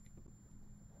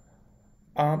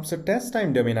 So test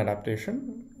time domain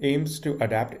adaptation aims to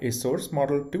adapt a source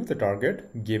model to the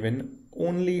target given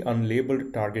only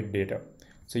unlabeled target data.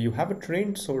 So you have a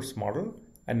trained source model,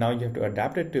 and now you have to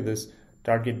adapt it to this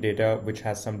target data which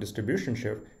has some distribution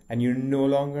shift, and you no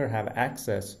longer have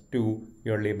access to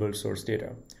your labeled source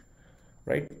data,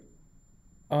 right?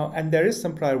 And there is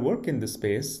some prior work in this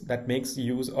space that makes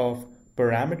use of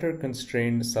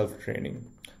parameter-constrained self-training.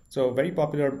 So a very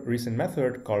popular recent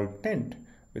method called TENT,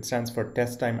 which stands for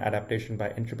Test Time Adaptation by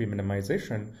Entropy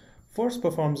Minimization, First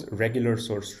performs regular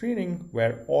source training,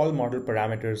 where all model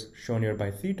parameters shown here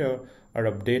by theta are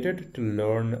updated to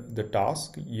learn the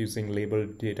task using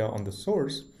labeled data on the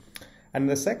source. And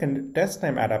the second, test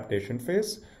time adaptation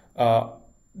phase,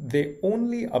 they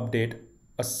only update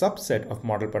a subset of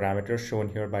model parameters shown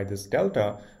here by this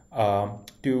delta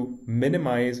to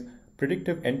minimize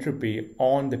predictive entropy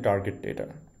on the target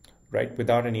data, right,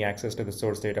 without any access to the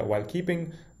source data, while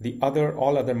keeping the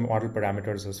all other model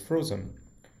parameters as frozen.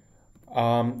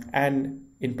 And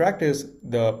in practice,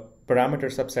 the parameter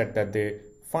subset that they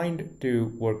find to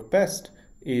work best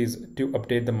is to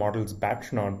update the model's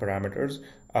batch norm parameters,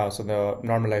 so the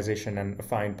normalization and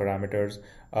affine parameters,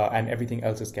 and everything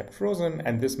else is kept frozen.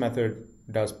 And this method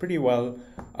does pretty well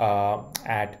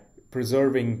at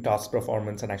preserving task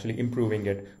performance and actually improving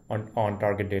it on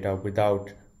target data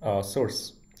without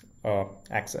source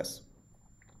access.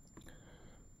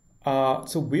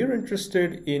 So we're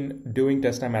interested in doing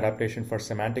test time adaptation for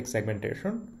semantic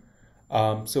segmentation.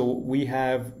 So we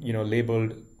have,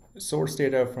 labeled source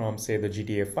data from, say, the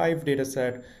GTA-5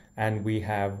 dataset, and we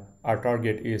have our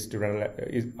target is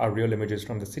our real images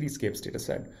from the cityscapes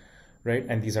dataset, right?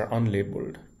 And these are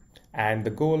unlabeled. And the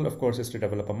goal, of course, is to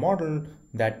develop a model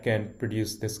that can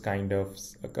produce this kind of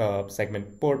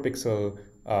segment per pixel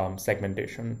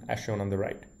segmentation, as shown on the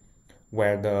right,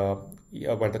 where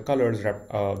the colors,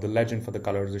 the legend for the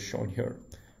colors is shown here.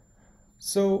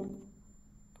 So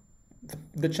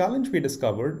the challenge we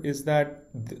discovered is that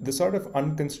the sort of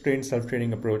unconstrained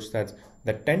self-training approach that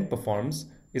TENT performs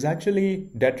is actually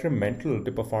detrimental to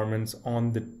performance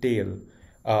on the tail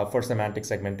for semantic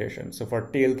segmentation. So for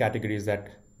tail categories that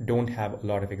don't have a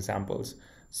lot of examples.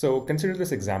 So consider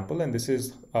this example, and this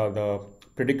is the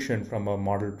prediction from a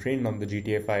model trained on the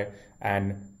GTA-5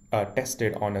 and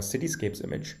tested on a cityscapes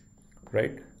image,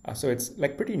 right? So it's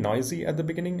like pretty noisy at the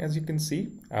beginning, as you can see.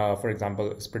 For example,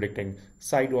 it's predicting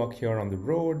sidewalk here on the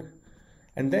road.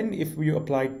 And then if you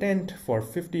apply TENT for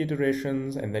 50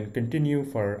 iterations and then continue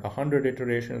for 100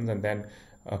 iterations and then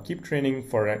keep training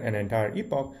for an entire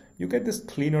epoch, you get this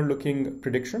cleaner looking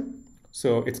prediction.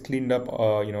 So it's cleaned up, a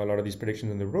lot of these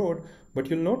predictions in the road, but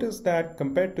you'll notice that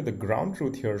compared to the ground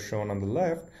truth here shown on the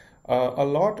left, a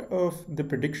lot of the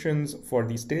predictions for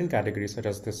these tail categories, such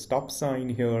as this stop sign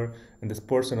here and this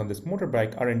person on this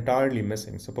motorbike, are entirely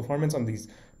missing. So performance on these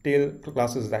tail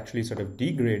classes is actually sort of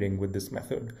degrading with this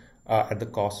method at the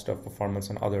cost of performance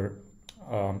on other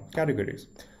categories.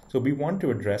 So we want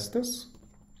to address this.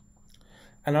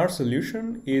 And our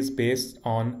solution is based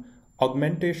on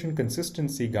augmentation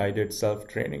consistency guided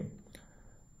self-training.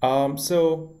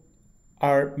 So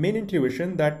our main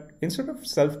intuition that instead of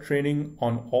self-training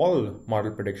on all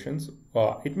model predictions,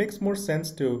 it makes more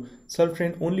sense to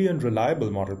self-train only on reliable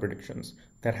model predictions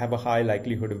that have a high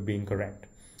likelihood of being correct.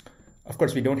 Of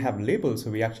course, we don't have labels,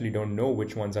 so we actually don't know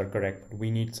which ones are correct, but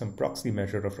we need some proxy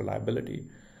measure of reliability.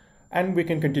 And we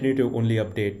can continue to only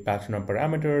update batch norm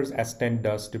parameters as TENT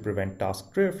does to prevent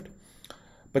task drift.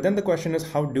 But then the question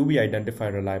is, how do we identify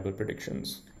reliable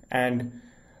predictions? And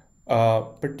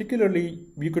particularly,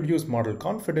 we could use model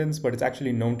confidence, but it's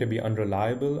actually known to be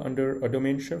unreliable under a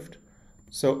domain shift.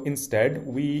 So instead,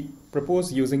 we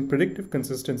propose using predictive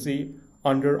consistency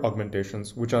under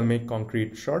augmentations, which I'll make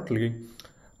concrete shortly.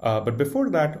 But before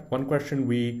that, one question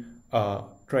we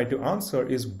try to answer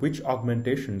is which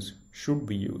augmentations should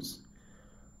we use?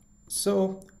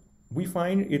 So we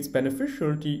find it's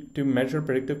beneficial to measure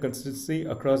predictive consistency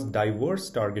across diverse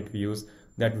target views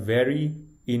that vary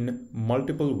in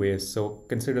multiple ways. So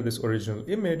consider this original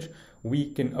image.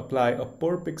 We can apply a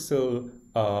per pixel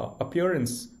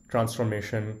appearance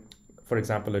transformation, for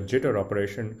example, a jitter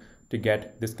operation, to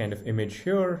get this kind of image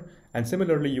here. And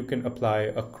similarly, you can apply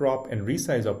a crop and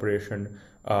resize operation,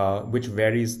 which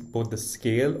varies both the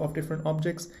scale of different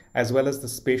objects as well as the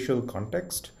spatial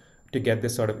context to get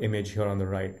this sort of image here on the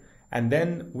right. And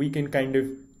then we can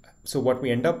so what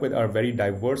we end up with are very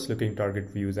diverse looking target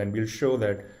views. And we'll show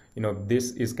that,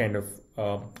 this is kind of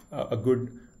a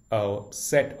good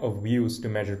set of views to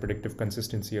measure predictive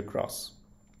consistency across.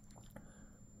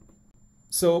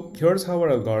 So here's how our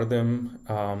algorithm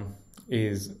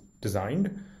is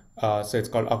designed. So it's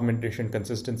called Augmentation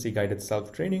Consistency Guided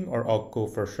Self-Training, or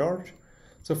AUGCO for short.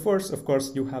 So first, of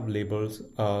course, you have labeled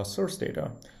source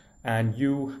data, and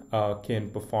you can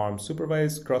perform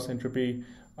supervised cross-entropy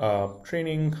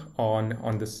training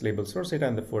on this labeled source data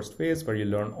in the first phase, where you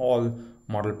learn all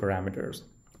model parameters.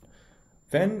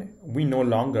 Then we no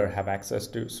longer have access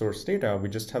to source data. We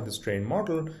just have this trained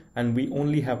model, and we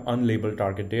only have unlabeled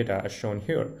target data as shown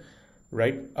here,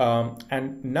 right?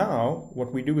 And now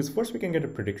what we do is first we can get a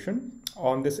prediction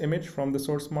on this image from the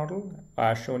source model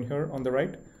as shown here on the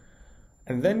right.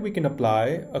 And then we can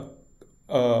apply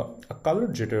a color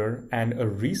jitter and a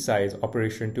resize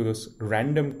operation to this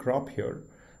random crop here,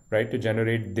 right, to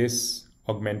generate this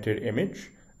augmented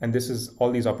image. And this is,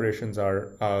 all these operations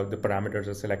are, the parameters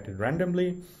are selected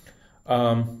randomly.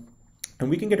 And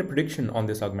we can get a prediction on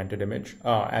this augmented image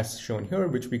as shown here,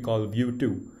 which we call view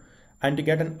 2. And to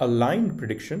get an aligned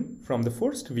prediction from the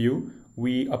first view,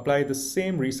 we apply the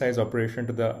same resize operation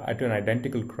to an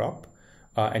identical crop.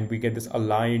 And we get this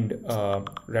aligned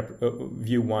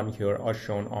view 1 here, as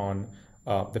shown on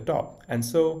the top. And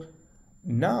so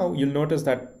now you'll notice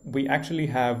that we actually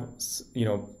have,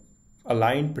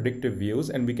 aligned predictive views,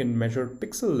 and we can measure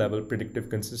pixel level predictive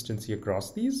consistency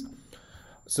across these.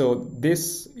 So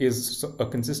this is a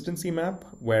consistency map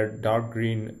where dark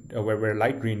green, where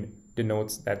light green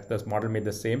denotes that the model made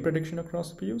the same prediction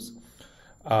across views.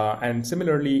 And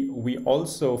similarly, we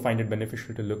also find it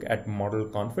beneficial to look at model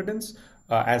confidence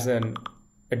as an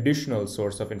additional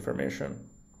source of information.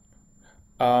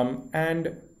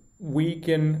 And we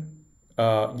can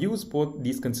use both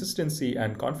these consistency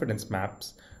and confidence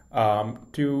maps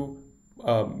to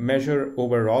measure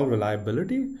overall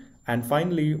reliability. And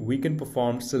finally, we can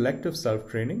perform selective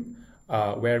self-training,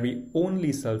 where we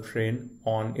only self-train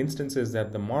on instances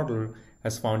that the model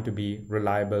has found to be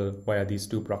reliable via these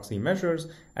two proxy measures.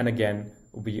 And again,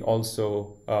 we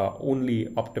also only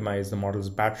optimize the model's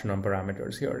batch number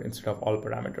parameters here instead of all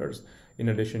parameters, in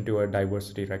addition to a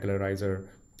diversity regularizer.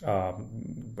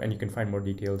 And you can find more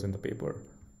details in the paper.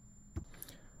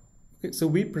 Okay, so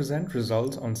we present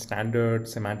results on standard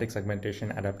semantic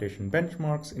segmentation adaptation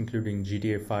benchmarks, including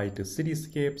GTA5 to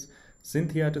cityscapes,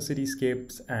 Cynthia to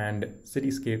cityscapes, and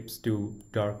cityscapes to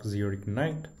dark xeric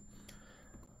night.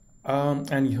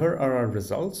 And here are our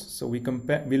results. So we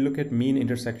look at mean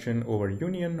intersection over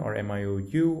union, or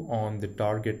MIOU, on the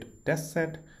target test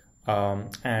set.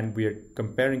 And we are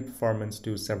comparing performance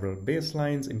to several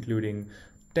baselines, including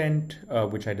tent,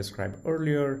 which I described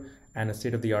earlier, and a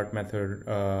state-of-the-art method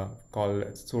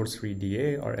called source-free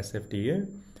DA, or SFDA.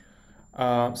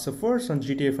 So first, on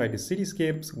GTA5 to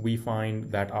cityscapes, we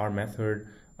find that our method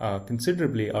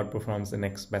considerably outperforms the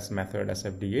next best method,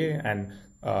 SFDA, and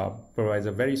provides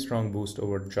a very strong boost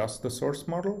over just the source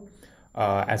model,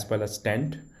 as well as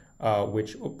tent,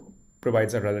 which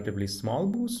provides a relatively small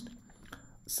boost.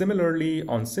 Similarly,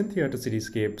 on Cynthia to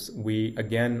cityscapes, we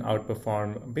again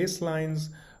outperform baselines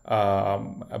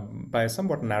by a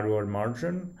somewhat narrower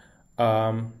margin.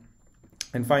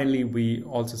 And finally, we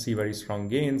also see very strong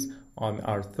gains on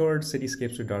our third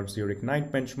cityscapes to dark xeric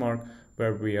night benchmark,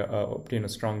 where we obtain a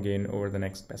strong gain over the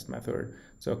next best method.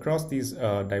 So across these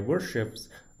diverse shifts,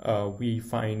 we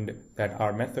find that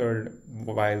our method,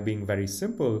 while being very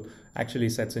simple, actually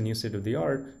sets a new state of the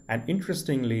art. And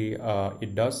interestingly,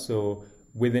 it does so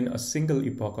within a single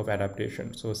epoch of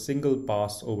adaptation. So a single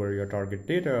pass over your target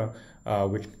data,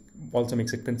 which also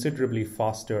makes it considerably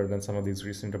faster than some of these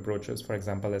recent approaches. For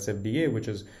example, SFDA, which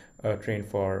is trained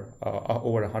for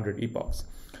over 100 epochs.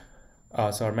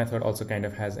 So our method also kind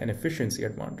of has an efficiency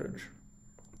advantage.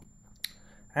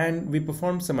 And we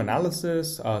perform some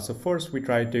analysis. So first we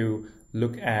try to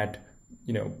look at,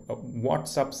 what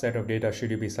subset of data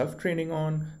should you be self-training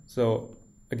on. So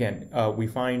again, we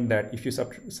find that if you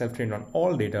self-train on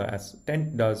all data, as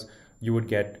Tent does, you would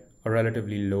get a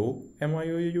relatively low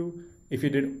MIOU. If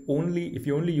you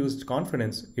only used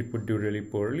confidence, it would do really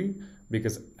poorly,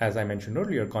 because as I mentioned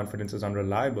earlier, confidence is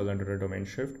unreliable under a domain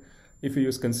shift. If you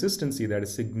use consistency, that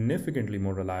is significantly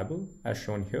more reliable, as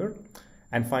shown here.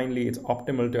 And finally, it's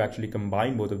optimal to actually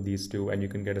combine both of these two, and you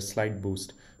can get a slight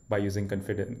boost by using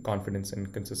confidence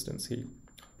and consistency.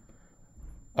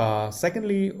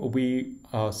 Secondly, we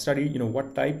study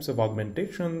what types of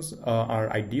augmentations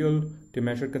are ideal to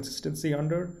measure consistency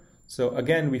under. So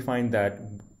again, we find that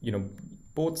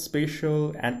both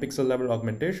spatial and pixel level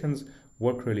augmentations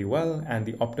work really well, and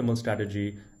the optimal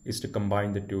strategy is to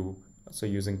combine the two. So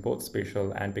using both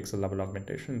spatial and pixel level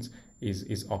augmentations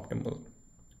is optimal.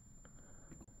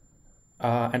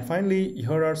 And finally,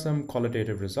 here are some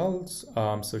qualitative results.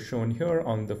 So shown here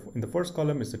in the first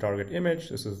column is the target image.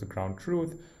 This is the ground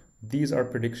truth. These are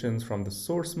predictions from the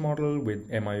source model with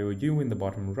MIOU in the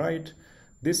bottom right.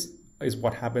 This is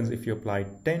what happens if you apply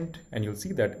Tent, and you'll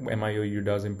see that MIOU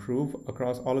does improve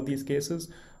across all of these cases.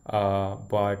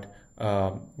 But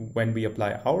when we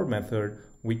apply our method,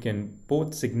 we can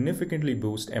both significantly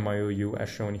boost MIOU, as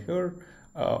shown here,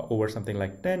 over something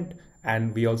like Tent.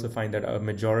 And we also find that a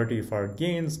majority of our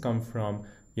gains come from,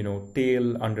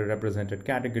 tail underrepresented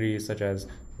categories, such as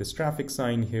this traffic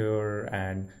sign here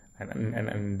and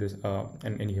this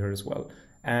and here as well.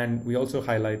 And we also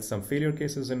highlight some failure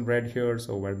cases in red here,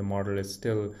 so where the model is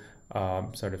still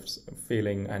sort of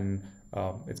failing, and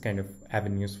it's kind of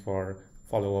avenues for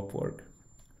follow-up work.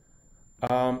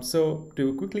 So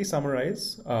to quickly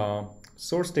summarize,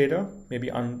 source data may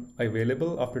be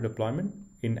unavailable after deployment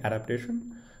in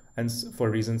adaptation, and for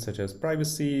reasons such as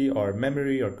privacy or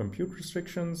memory or compute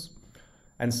restrictions.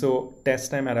 And so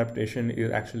test time adaptation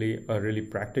is actually a really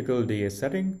practical DA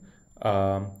setting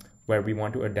where we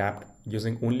want to adapt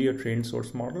using only a trained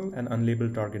source model and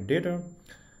unlabeled target data.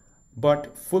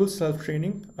 But full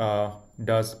self-training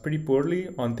does pretty poorly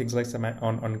on things like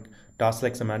on tasks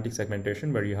like semantic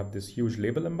segmentation, where you have this huge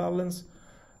label imbalance.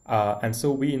 And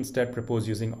so we instead propose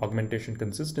using augmentation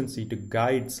consistency to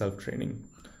guide self-training.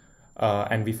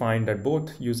 And we find that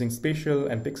both using spatial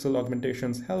and pixel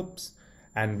augmentations helps,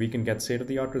 and we can get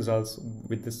state-of-the-art results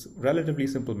with this relatively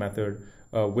simple method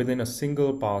within a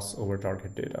single pass over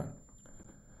target data.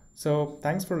 So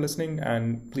thanks for listening,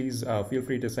 and please feel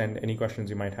free to send any questions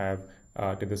you might have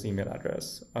to this email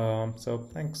address. So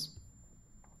thanks.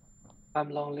 I'm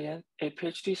Lian, a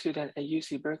PhD student at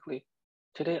UC Berkeley.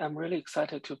 Today, I'm really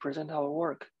excited to present our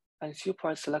work on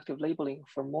supervised selective labeling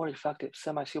for more effective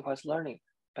semi-supervised learning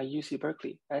by UC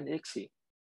Berkeley and ICSI.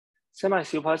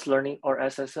 Semi-supervised learning, or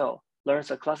SSL,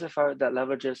 learns a classifier that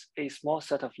leverages a small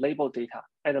set of labeled data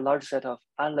and a large set of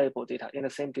unlabeled data in the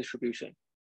same distribution.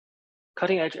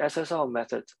 Cutting-edge SSL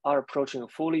methods are approaching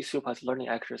fully supervised learning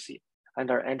accuracy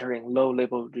and are entering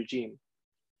low-label regime.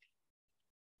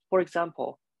 For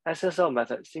example, SSL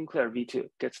method Sinclair v2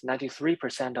 gets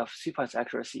 93% of supervised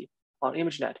accuracy on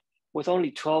ImageNet with only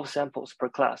 12 samples per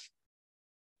class.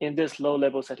 In this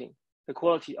low-label setting, the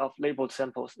quality of labeled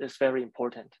samples is very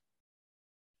important.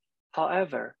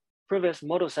 However, previous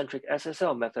model-centric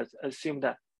SSL methods assume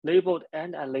that labeled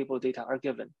and unlabeled data are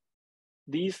given.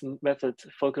 These methods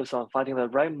focus on finding the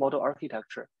right model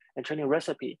architecture and training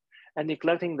recipe and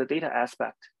neglecting the data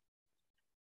aspect.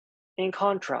 In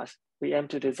contrast, we aim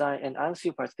to design an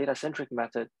unsupervised data-centric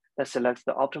method that selects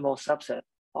the optimal subset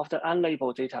of the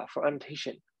unlabeled data for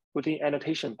annotation within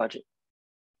annotation budget.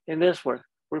 In this work,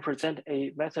 we present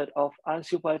a method of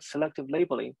unsupervised selective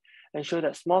labeling and show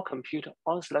that small compute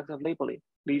on selective labeling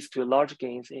leads to large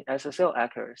gains in SSL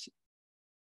accuracy.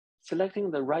 Selecting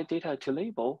the right data to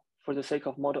label for the sake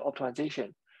of model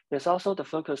optimization is also the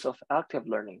focus of active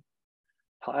learning.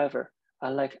 However,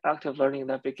 unlike active learning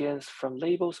that begins from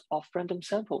labels of random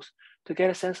samples to get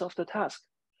a sense of the task,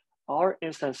 our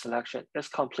instance selection is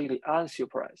completely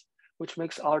unsupervised, which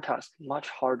makes our task much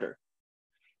harder.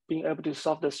 Being able to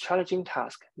solve this challenging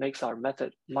task makes our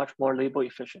method much more label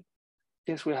efficient,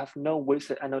 since we have no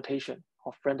wasted annotation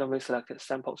of randomly selected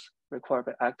samples required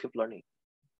by active learning.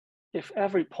 If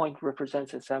every point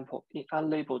represents a sample in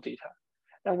unlabeled data,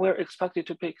 and we're expected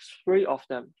to pick 3 of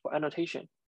them for annotation,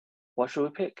 what should we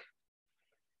pick?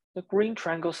 The green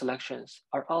triangle selections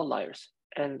are outliers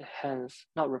and hence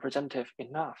not representative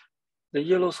enough. The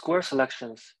yellow square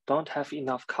selections don't have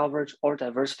enough coverage or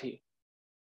diversity.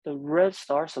 The red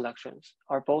star selections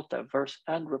are both diverse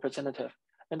and representative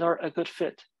and are a good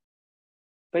fit.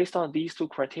 Based on these 2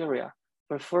 criteria,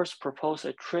 we first propose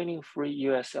a training-free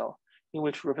USL in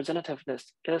which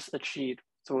representativeness is achieved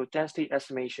through density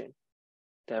estimation.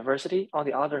 Diversity, on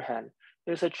the other hand,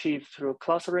 is achieved through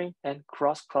clustering and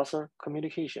cross-cluster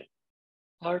communication.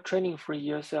 Our training-free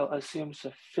USL assumes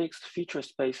a fixed feature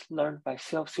space learned by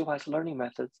self-supervised learning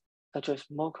methods such as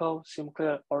MoCo,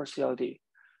 Sinclair, or CLD.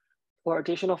 For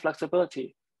additional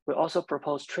flexibility, we also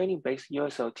propose training-based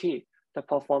USLT that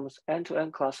performs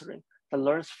end-to-end clustering that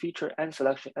learns feature and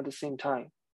selection at the same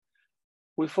time.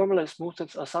 We formulate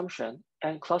smoothness assumption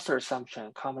and cluster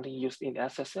assumption commonly used in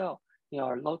SSL in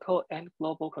our local and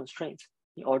global constraints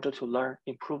in order to learn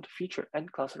improved feature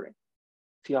and clustering.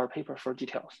 See our paper for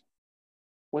details.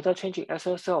 Without changing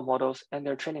SSL models and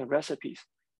their training recipes,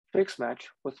 fixed match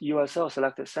with USL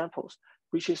selected samples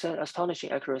reaches an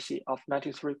astonishing accuracy of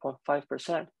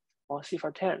 93.5% on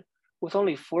CIFAR-10 with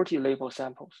only 40 label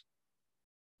samples.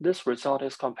 This result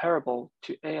is comparable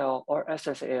to AL or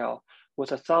SSAL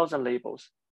with 1,000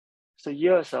 labels. So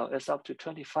USL is up to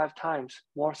 25 times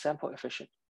more sample efficient.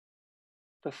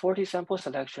 The 40 sample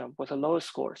selection with the lowest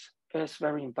scores is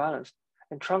very imbalanced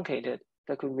and truncated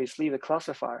that could mislead the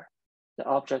classifier. The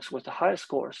objects with the highest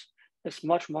scores is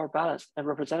much more balanced and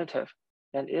representative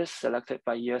and is selected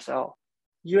by USL.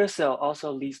 USL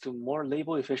also leads to more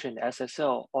label-efficient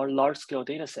SSL or large-scale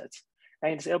datasets,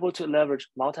 and is able to leverage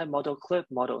multi-model clip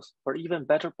models for even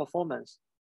better performance.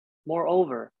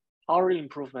 Moreover, our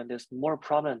improvement is more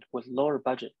prominent with lower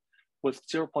budget, with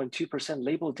 0.2%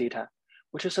 labeled data,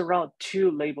 which is around 2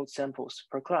 labeled samples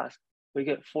per class. We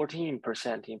get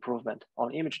 14% improvement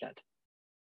on ImageNet.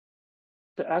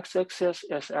 The x-axis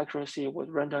is accuracy with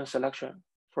random selection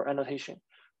for annotation.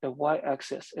 The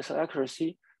y-axis is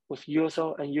accuracy with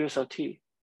USL and USLT.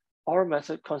 Our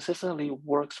method consistently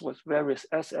works with various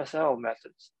SSL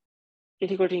methods.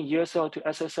 Integrating USL to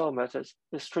SSL methods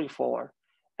is straightforward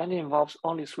and involves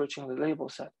only switching the label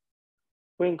set.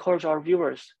 We encourage our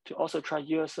viewers to also try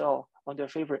USL on their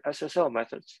favorite SSL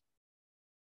methods.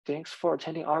 Thanks for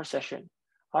attending our session.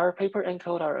 Our paper and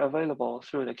code are available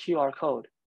through the QR code.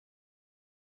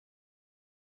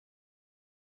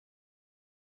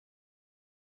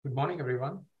 Good morning,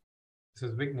 everyone. This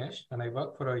is Vignesh, and I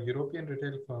work for a European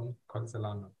retail firm called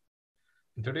Zalando.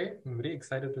 And today, I'm very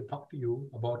excited to talk to you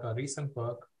about our recent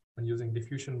work on using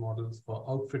diffusion models for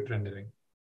outfit rendering.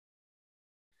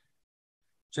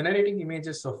 Generating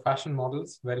images of fashion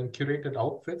models wearing curated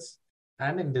outfits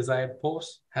and in desired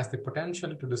pose has the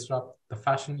potential to disrupt the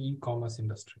fashion e-commerce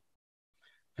industry.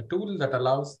 A tool that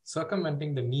allows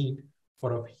circumventing the need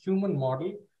for a human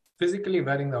model physically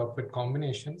wearing the outfit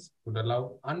combinations would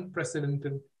allow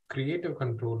unprecedented creative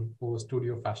control over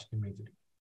studio fashion imagery.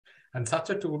 And such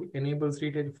a tool enables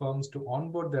retail firms to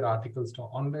onboard their articles to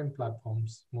online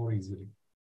platforms more easily.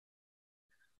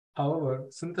 However,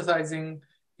 synthesizing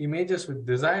images with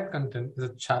desired content is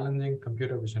a challenging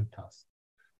computer vision task.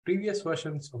 Previous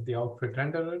versions of the outfit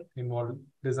renderer involved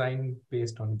design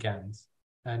based on GANs,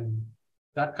 and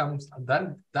that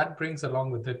brings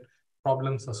along with it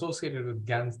problems associated with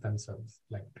GANs themselves,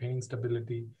 like training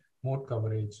stability, mode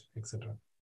coverage, etc.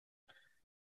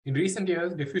 In recent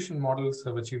years, diffusion models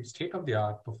have achieved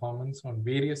state-of-the-art performance on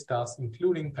various tasks,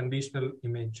 including conditional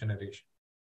image generation.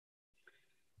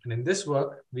 And in this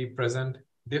work, we present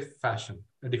Diffusion,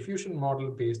 a diffusion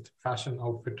model-based fashion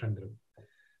outfit renderer.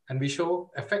 And we show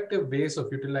effective ways of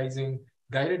utilizing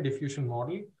guided diffusion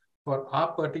model for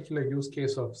our particular use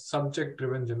case of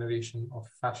subject-driven generation of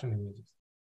fashion images.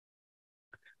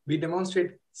 We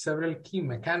demonstrate several key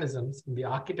mechanisms in the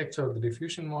architecture of the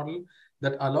diffusion model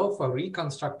that allow for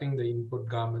reconstructing the input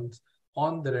garments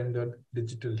on the rendered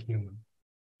digital human.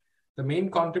 The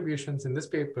main contributions in this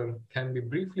paper can be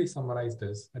briefly summarized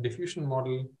as a diffusion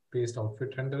model-based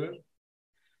outfit renderer,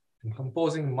 and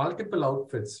composing multiple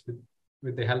outfits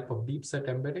with the help of deep set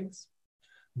embeddings,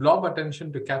 blob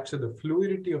attention to capture the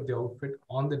fluidity of the outfit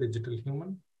on the digital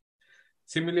human,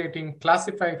 simulating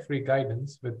classify-free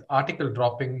guidance with article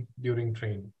dropping during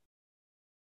training.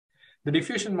 The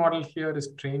diffusion model here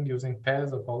is trained using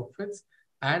pairs of outfits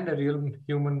and a real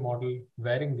human model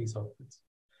wearing these outfits.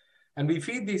 And we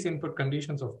feed these input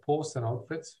conditions of pose and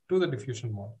outfits to the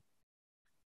diffusion model.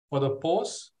 For the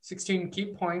pose, 16 key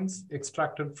points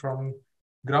extracted from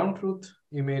ground truth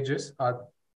images are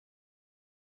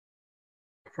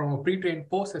from a pre-trained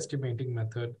pose estimating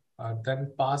method are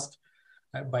then passed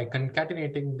by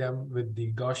concatenating them with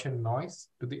the Gaussian noise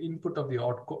to the input of the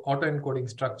auto-encoding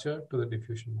structure to the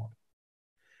diffusion model.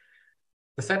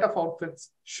 The set of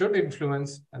outfits should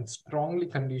influence and strongly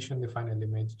condition the final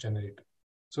image generated.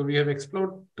 So we have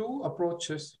explored two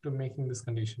approaches to making this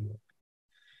condition work.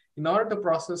 In order to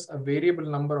process a variable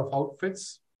number of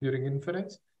outfits during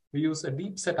inference, we use a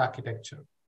deep set architecture.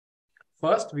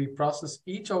 First, we process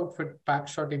each outfit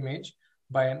packshot image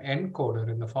by an encoder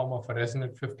in the form of a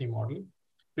ResNet 50 model,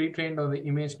 pre-trained on the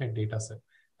ImageNet dataset,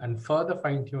 and further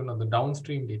fine-tuned on the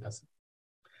downstream dataset.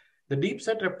 The deep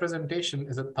set representation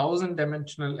is a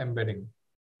 1,000-dimensional embedding,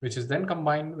 which is then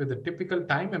combined with a typical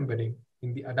time embedding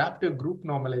in the adaptive group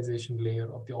normalization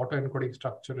layer of the autoencoding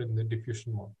structure in the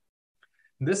diffusion model.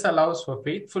 This allows for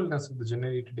faithfulness of the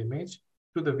generated image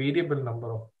to the variable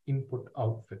number of input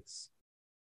outfits.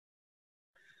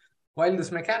 While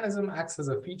this mechanism acts as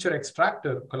a feature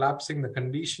extractor, collapsing the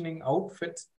conditioning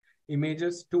outfits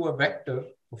images to a vector,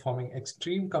 performing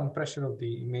extreme compression of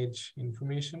the image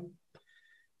information.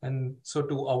 And so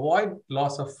to avoid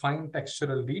loss of fine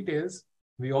textural details,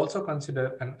 we also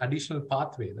consider an additional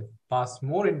pathway that passes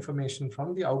more information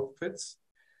from the outfits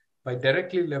by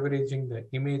directly leveraging the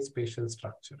image spatial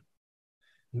structure.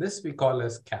 This we call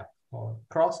as CAP, or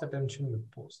cross attention with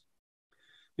pose.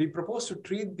 We propose to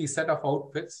treat the set of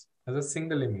outfits as a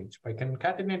single image by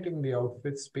concatenating the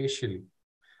outfits spatially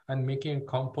and making a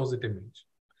composite image.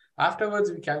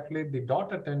 Afterwards, we calculate the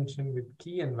dot attention with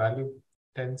key and value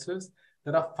tensors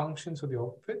that are functions of the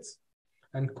outfits,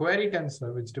 and query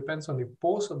tensor, which depends on the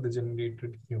pose of the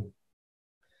generated hue.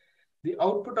 The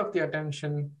output of the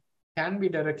attention can be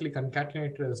directly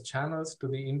concatenated as channels to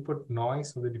the input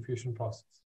noise of the diffusion process.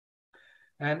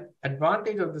 An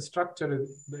advantage of the structure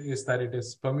is that it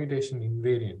is permutation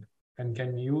invariant and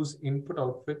can use input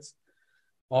outfits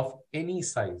of any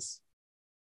size.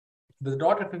 The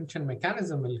dot attention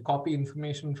mechanism will copy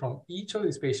information from each of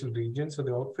the spatial regions of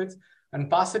the outfits and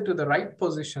pass it to the right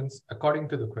positions according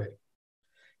to the query.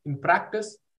 In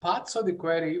practice, parts of the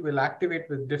query will activate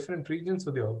with different regions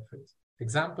of the outfits.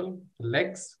 Example, the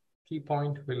legs key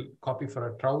point will copy for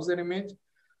a trouser image,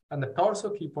 and the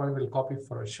torso key point will copy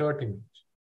for a shirt image.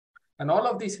 And all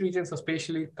of these regions are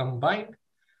spatially combined,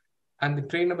 and the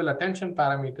trainable attention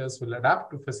parameters will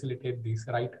adapt to facilitate these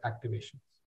right activations.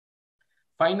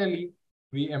 Finally,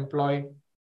 we employ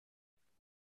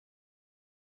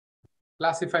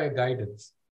classifier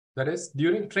guidance. That is,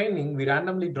 during training, we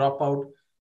randomly drop out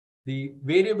the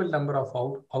variable number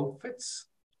of outfits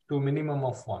to a minimum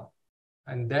of 1.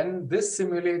 And then this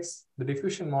simulates the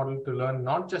diffusion model to learn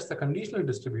not just the conditional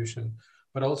distribution,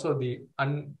 but also the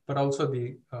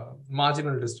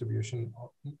marginal distribution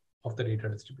of the data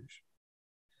distribution.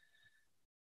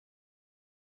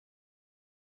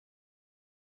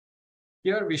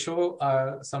 Here we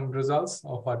show some results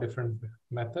of our different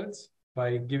methods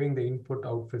by giving the input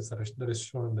outfits that is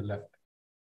shown on the left.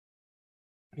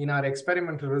 In our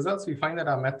experimental results, we find that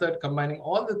our method combining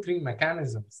all the 3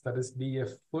 mechanisms, that is DEF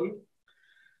full,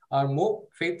 are more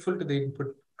faithful to the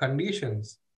input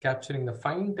conditions, capturing the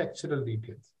fine textural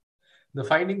details. The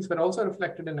findings were also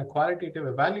reflected in a qualitative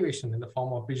evaluation in the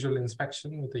form of visual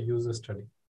inspection with a user study.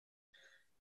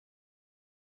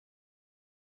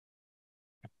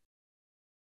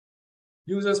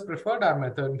 Users preferred our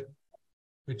method,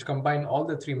 which combined all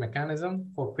the 3 mechanisms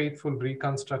for faithful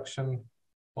reconstruction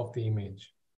of the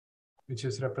image, which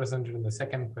is represented in the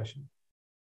second question.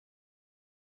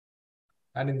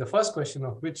 And in the first question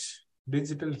of which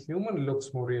digital human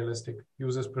looks more realistic,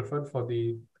 users preferred for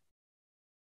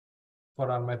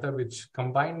our method, which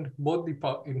combined both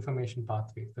the information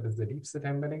pathways, that is the deep set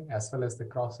embedding, as well as the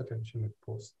cross attention with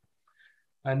post.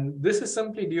 And this is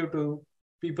simply due to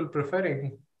people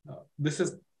preferring, this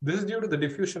is due to the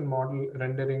diffusion model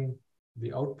rendering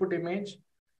the output image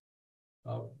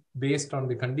based on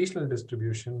the conditional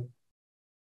distribution,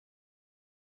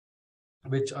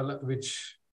 which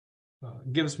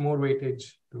gives more weightage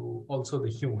to also the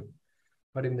human.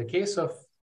 But in the case of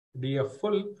DF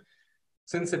full,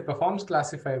 since it performs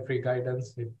classifier-free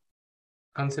guidance, it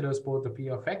considers both the P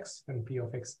of X and P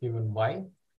of X given Y,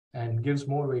 and gives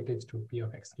more weightage to P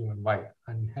of X given Y.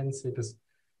 And hence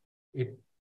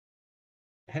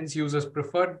hence users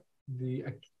preferred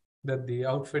that the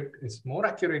outfit is more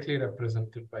accurately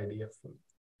represented by DF full.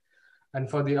 And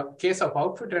for the case of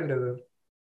outfit renderer,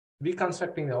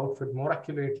 reconstructing the outfit more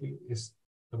accurately is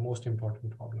the most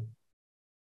important problem.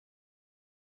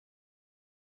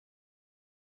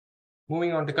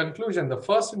 Moving on to conclusion, the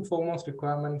first and foremost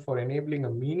requirement for enabling a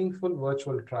meaningful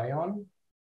virtual try-on,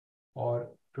 or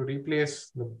to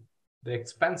replace the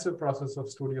expensive process of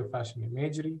studio fashion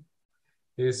imagery,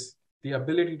 is the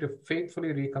ability to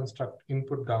faithfully reconstruct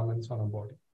input garments on a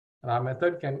body. And our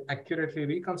method can accurately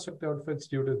reconstruct the outfits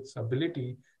due to its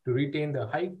ability to retain the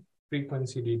high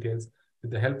frequency details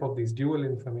with the help of these dual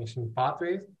information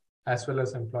pathways, as well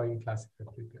as employing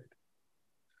classifier-free guidance.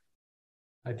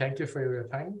 I thank you for your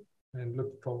time and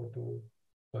look forward to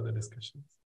further discussions.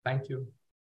 Thank you.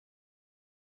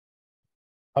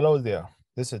 Hello there.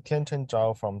 This is Tiancheng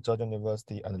Zhao from Zhejiang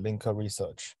University and Linker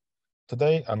Research.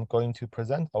 Today, I'm going to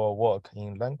present our work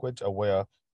in language-aware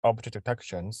object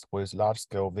detections with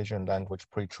large-scale vision language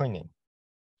pre-training.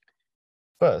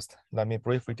 First, let me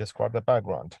briefly describe the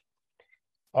background.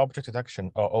 Object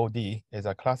detection, or OD, is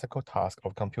a classical task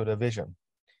of computer vision.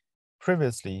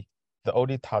 Previously, the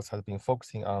OD task has been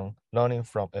focusing on learning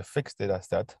from a fixed data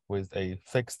set with a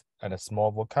fixed and a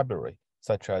small vocabulary,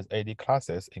 such as 80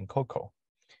 classes in COCO.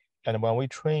 And when we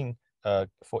train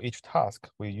for each task,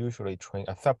 we usually train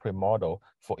a separate model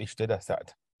for each data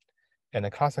set. And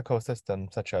a classical system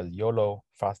such as YOLO,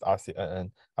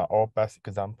 FastRCNN are all best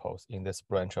examples in this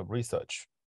branch of research.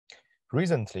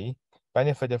 Recently,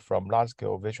 benefited from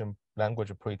large-scale vision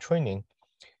language pre-training,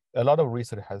 a lot of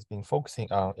research has been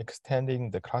focusing on extending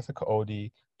the classical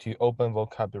OD to open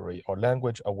vocabulary or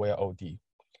language-aware OD,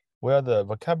 where the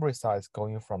vocabulary size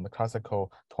going from the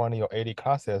classical 20 or 80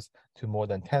 classes to more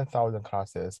than 10,000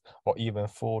 classes, or even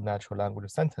full natural language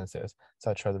sentences,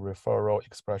 such as referral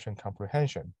expression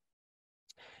comprehension.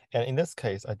 And in this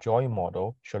case, a joint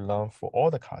model should learn for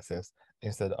all the classes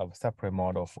instead of a separate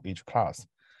model for each class.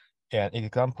 An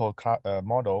example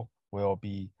model will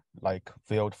be like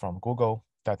Field from Google,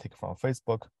 Static from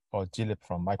Facebook, or glib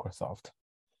from Microsoft.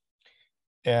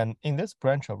 And in this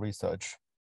branch of research,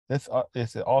 this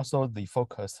is also the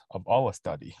focus of our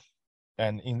study.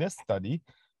 And in this study,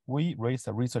 we raise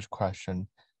a research question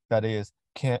that is,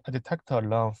 can a detector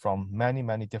learn from many,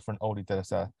 many different OD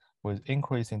datasets with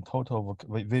increasing total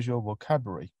visual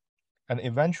vocabulary? And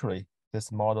eventually,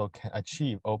 this model can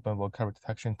achieve open vocabulary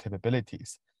detection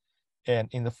capabilities. And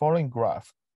in the following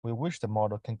graph, we wish the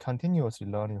model can continuously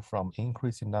learn from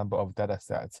increasing number of data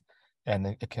sets, and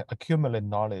it can accumulate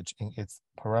knowledge in its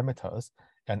parameters,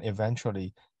 and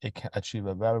eventually it can achieve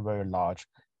a very, very large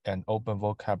and open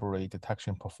vocabulary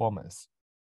detection performance.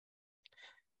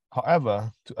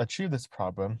 However, to achieve this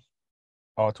problem,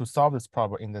 or to solve this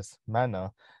problem in this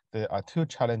manner, there are two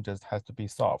challenges that have to be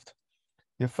solved.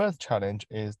 The first challenge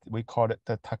is, we call it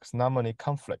the taxonomy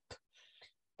conflict.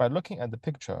 By looking at the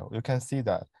picture, you can see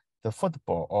that the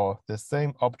football or the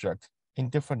same object in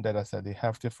different data sets, they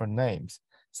have different names.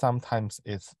 Sometimes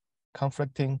it's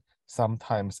conflicting,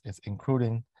 sometimes it's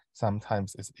including,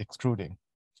 sometimes it's excluding.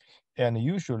 And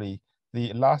usually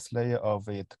the last layer of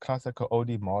a classical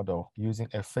OD model using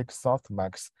a fixed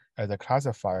softmax as a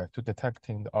classifier to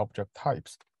detecting the object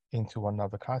types into one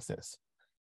of the classes.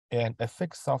 And a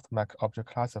fixed softmax object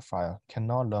classifier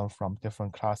cannot learn from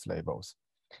different class labels.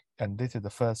 And this is the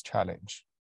first challenge.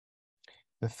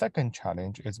 The second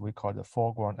challenge is we call the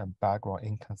foreground and background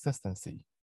inconsistency.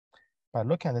 By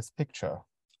looking at this picture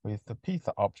with the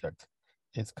pizza object,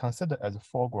 it's considered as a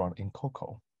foreground in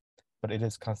COCO, but it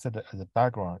is considered as a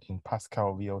background in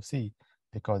Pascal VOC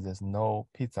because there's no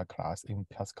pizza class in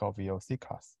Pascal VOC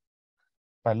class.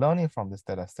 By learning from this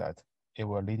data set, it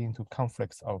will lead into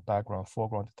conflicts of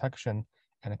background-foreground detection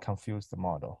and confuse the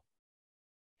model.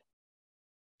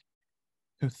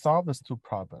 To solve these two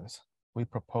problems, we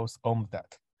propose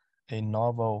OmDet, a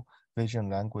novel vision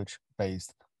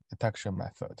language-based detection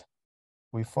method.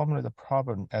 We formulate the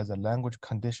problem as a language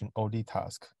condition OD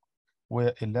task,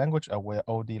 where a language-aware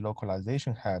OD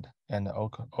localization head and an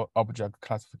object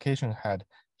classification head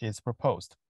is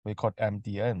proposed. We call it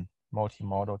MDN,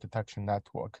 Multimodal Detection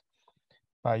Network.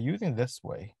 By using this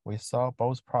way, we solve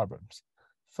both problems.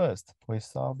 First, we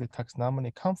solve the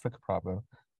taxonomy conflict problem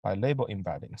by label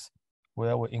embeddings,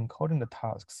 where we're encoding the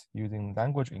tasks using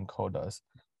language encoders,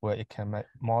 where it can make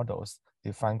models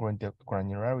define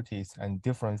granularities and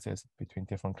differences between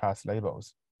different class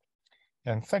labels.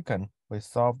 And second, we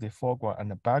solve the foreground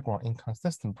and the background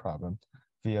inconsistent problem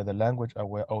via the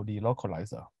language-aware OD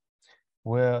localizer,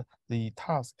 where the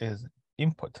task is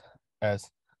input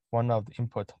as one of the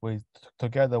input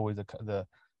together with the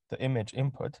image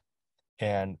input,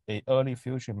 and an early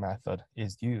fusion method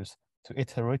is used to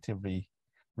iteratively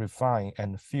refine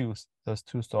and fuse those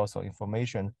two sources of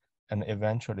information and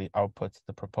eventually output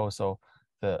the proposal,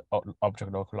 the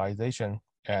object localization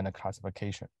and the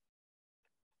classification.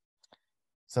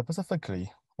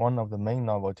 Specifically, one of the main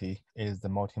novelty is the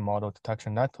multimodal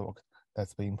detection network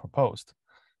that's being proposed.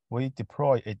 We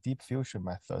deploy a deep fusion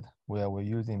method where we're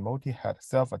using multi-head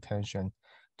self-attention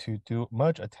to do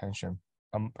merge attention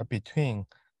between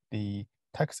the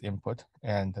text input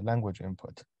and the language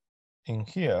input. In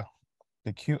here,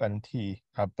 the Q and T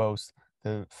are both,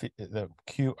 the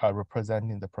Q are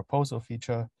representing the proposal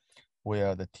feature,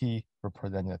 where the T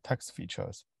representing the text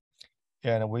features.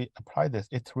 And we apply this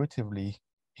iteratively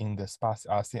in the sparse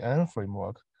RCN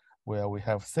framework, where we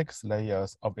have 6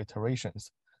 layers of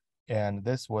iterations. And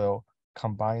this will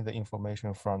combine the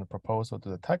information from the proposal to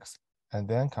the text, and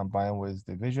then combine with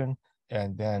the vision,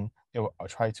 and then it will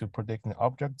try to predict the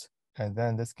object, and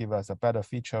then this gives us a better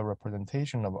feature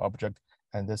representation of object,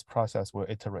 and this process will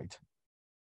iterate.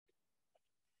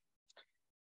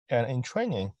 And in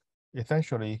training,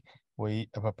 essentially, we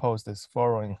propose this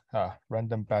following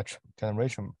random batch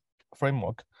generation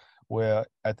framework, where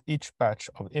at each batch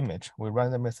of image, we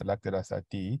randomly select data set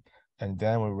D, and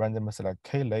then we randomly select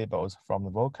K labels from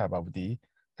the vocab of D,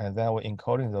 and then we're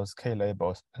encoding those K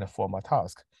labels and form a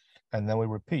task. And then we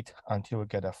repeat until we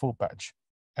get a full batch.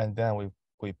 And then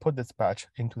we put this batch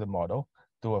into the model,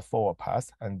 do a forward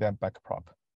pass, and then backprop.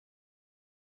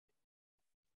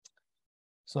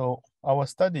 So our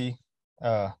study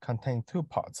contained 2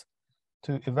 parts.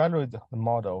 To evaluate the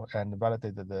model and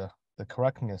validate the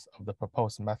correctness of the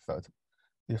proposed method,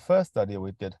 the first study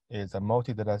we did is a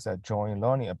multi-dataset joint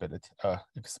learning ability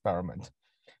experiment.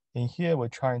 In here, we're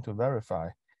trying to verify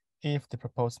if the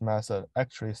proposed method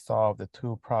actually solved the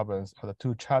 2 problems or the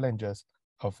 2 challenges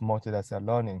of multi-dataset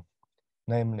learning,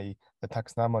 namely the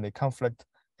taxonomy conflict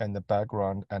and the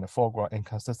background and the foreground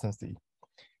inconsistency.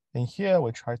 In here,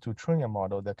 we try to train a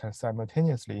model that can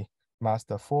simultaneously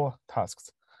master 4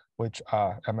 tasks, which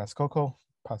are MS COCO,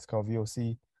 Pascal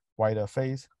VOC, wider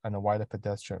phase, and a wider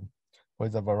pedestrian,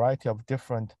 with a variety of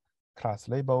different class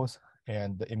labels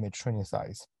and the image training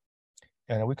size.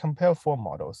 And we compare 4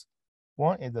 models.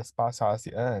 One is the sparse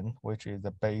RCN, which is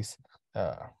the base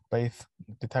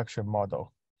detection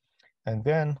model. And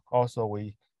then also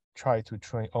we try to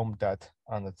train OmDet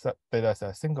on the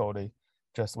dataset singly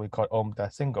just we call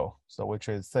OmDet single. So which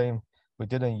is same, we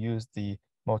didn't use the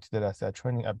multi-dataset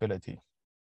training ability.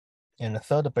 And the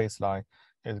third baseline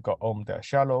is got OmDet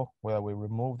shallow, where we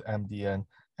removed MDN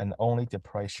and only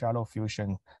deploy shallow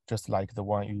fusion, just like the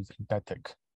one used in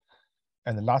DETIC.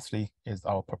 And lastly is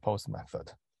our proposed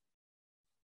method.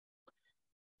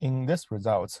 In this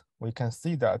result, we can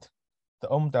see that the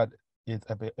OmDet is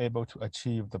able to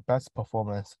achieve the best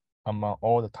performance among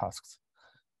all the tasks.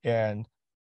 And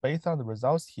based on the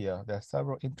results here, there are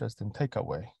several interesting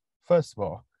takeaways. First of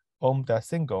all, OmDet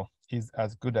single is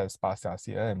as good as spatial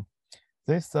CM.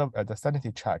 They serve as a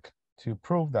sanity check to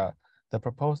prove that the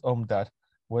proposed OmDet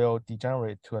will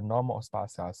degenerate to a normal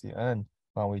spatial CN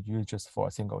when we use just for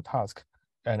a single task,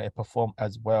 and it performs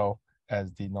as well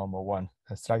as the normal one,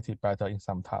 and slightly better in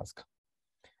some tasks.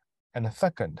 And the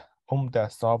second,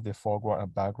 OmDet solve the foreground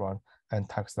and background and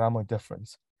taxonomy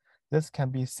difference. This can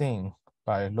be seen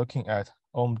by looking at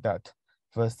OmDet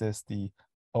versus the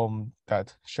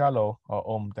OmDet shallow or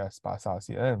OmDet spatial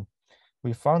CN.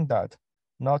 We found that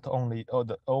not only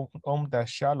the OmDet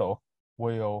shallow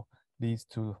will lead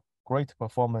to great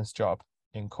performance job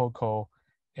in COCO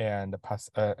and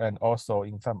also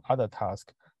in some other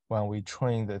tasks when we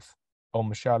train this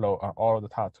shallow on all the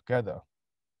tasks together.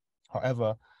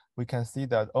 However, we can see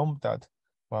that OmDet,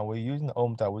 when we're using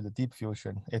OmDet with the deep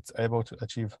fusion, it's able to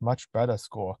achieve much better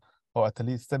score, or at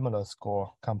least similar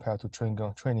score compared to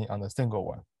training on the single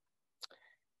one.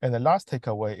 And the last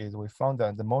takeaway is we found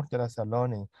that the multi-dataset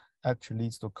learning actually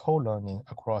leads to co-learning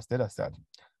across dataset,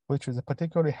 which is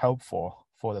particularly helpful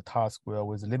for the task where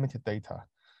with limited data.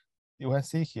 You can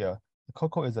see here, the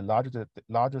COCO is the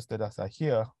largest dataset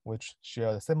here, which share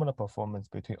a similar performance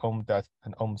between OmDet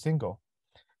and OmSingle.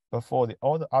 But for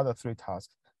all the other three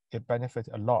tasks, it benefits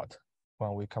a lot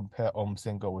when we compare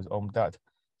OmSingle with OmDet,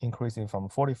 increasing from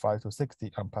 45 to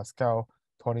 60 on Pascal,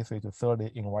 23 to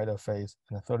 30 in wider phase,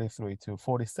 and 33 to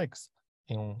 46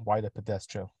 in wider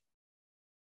pedestrian.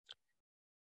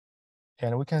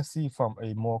 And we can see from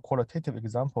a more qualitative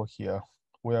example here,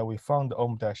 where we found the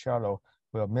OmDet shallow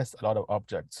will miss a lot of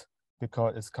objects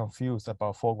because it's confused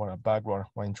about foreground and background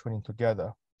when training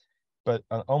together. But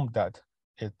on OmDet,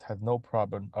 it has no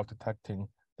problem of detecting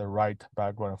the right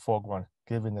background and foreground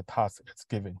given the task it's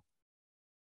given.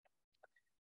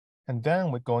 And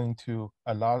then we're going to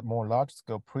a more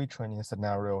large-scale pre-training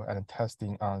scenario and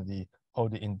testing on the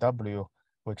ODNW,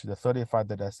 which is the 35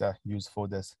 dataset used for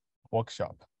this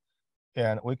workshop.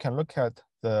 And we can look at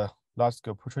the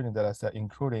large-scale pre-training dataset,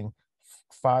 including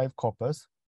 5 corpus,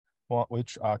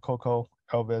 which are COCO,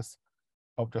 Elvis,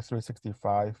 Object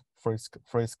 365,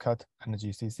 phrase cut, and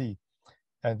GCC.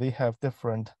 And they have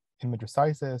different image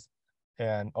sizes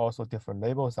and also different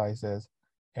label sizes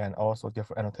and also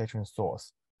different annotation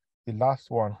source. The last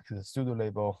one is a pseudo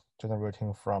label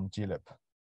generating from glib.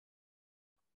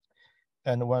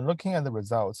 And when looking at the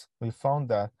results, we found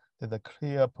that there's a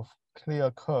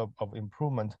clear curve of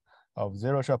improvement of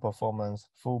zero-shot performance,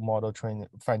 full model training,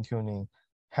 fine-tuning,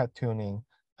 head tuning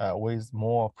with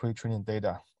more pre-training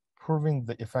data, proving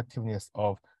the effectiveness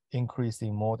of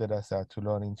increasing more data set to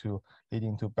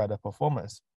leading to better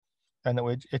performance. And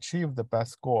we achieved the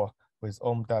best score with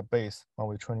OmDet base when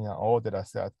we're training on all data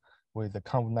set with the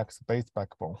convex base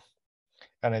backbone.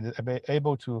 And it is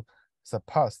able to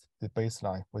surpass the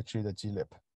baseline, which is the glib.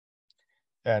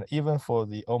 And even for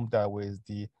the OmDet with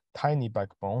the tiny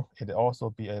backbone, it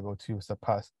also be able to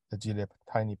surpass the glib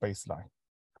tiny baseline.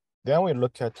 Then we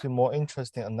look at 2 more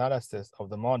interesting analysis of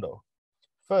the model.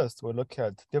 First, we look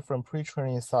at different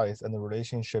pre-training size and the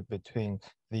relationship between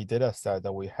the data set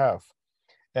that we have.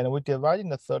 And we're dividing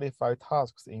the 35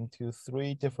 tasks into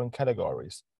 3 different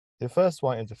categories. The first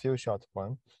one is the few shot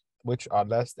one, which are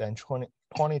less than 20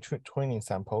 training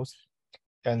samples.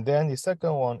 And then the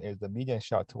second one is the medium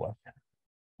shot one,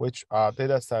 which are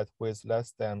data sets with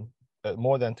less than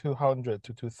more than 200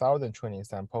 to 2,000 training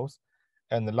samples.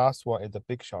 And the last one is the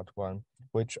big shot one,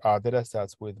 which are data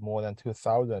sets with more than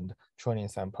 2,000 training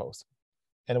samples.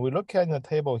 And we look at the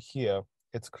table here,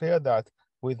 it's clear that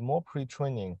with more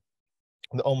pre-training,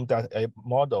 the OmDet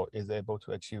model is able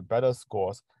to achieve better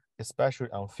scores, especially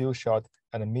on few shot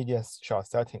and medium shot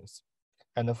settings.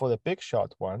 And for the big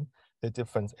shot one, the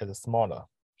difference is smaller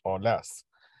or less.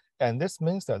 And this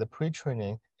means that the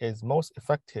pre-training is most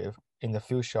effective in the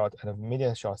few shot and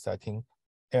medium shot setting.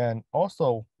 And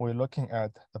also we're looking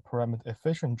at the parameter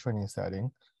efficient training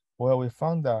setting, where we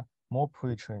found that more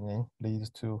pre-training leads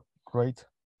to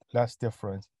less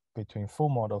difference between full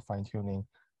model fine-tuning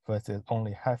versus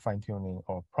only half fine-tuning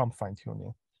or prompt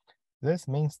fine-tuning. This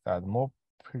means that more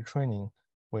pre-training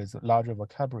with larger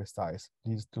vocabulary size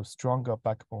leads to stronger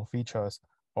backbone features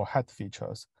or head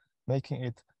features, making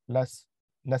it less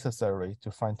necessary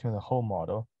to fine-tune the whole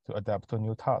model to adapt to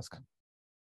new tasks.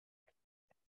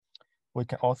 We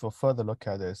can also further look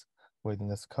at this within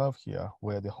this curve here,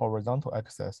 where the horizontal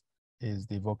axis is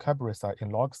the vocabulary size in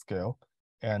log scale,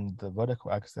 and the vertical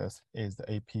axis is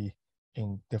the AP in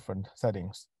different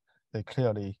settings. They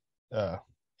clearly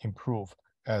improve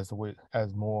as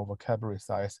more vocabulary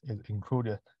size is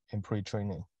included in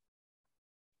pre-training.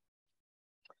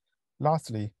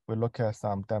 Lastly, we look at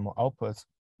some demo outputs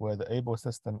where the able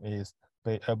system is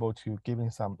be able to, given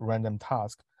some random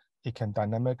task, it can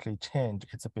dynamically change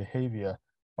its behavior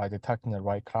by detecting the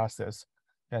right classes.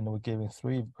 And we're giving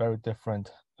 3 very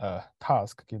different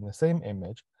tasks, given the same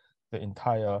image, the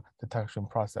entire detection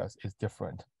process is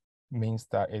different. Means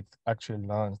that it actually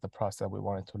learns the process we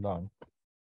want it to learn.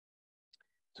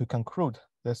 To conclude,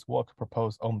 this work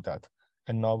proposed OmDet,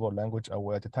 a novel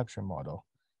language-aware detection model.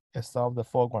 It solved the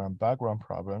foreground and background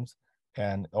problems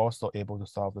and also able to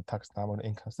solve the text download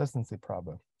inconsistency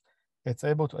problem. It's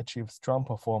able to achieve strong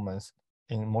performance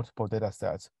in multiple data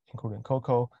sets, including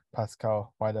COCO,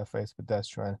 Pascal, wide-face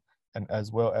pedestrian, and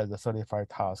as well as the certified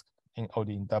task in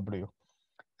ODW.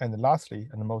 And lastly,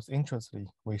 and most interestingly,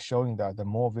 we're showing that the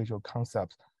more visual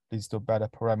concepts leads to better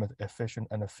parameter efficient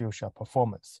and few-shot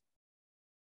performance.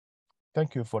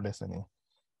 Thank you for listening.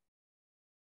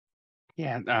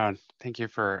 Yeah, thank you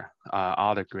for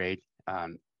all the great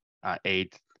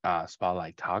 8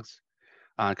 spotlight talks.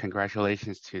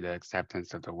 Congratulations to the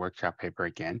acceptance of the workshop paper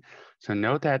again. So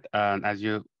note that as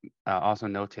you also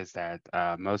noticed that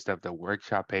most of the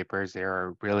workshop papers, they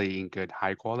are really in good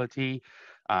high quality.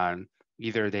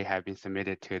 Either they have been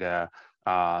submitted to the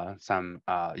some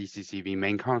ECCV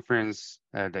main conference,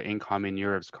 the Incoming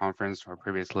Europe's conference, or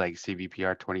previously like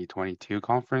CVPR 2022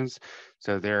 conference.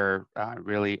 So they're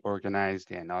really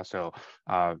organized and also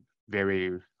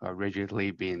very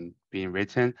rigidly being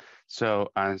written.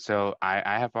 So I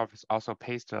have also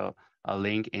pasted a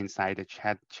link inside the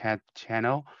chat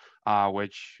channel,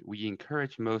 which we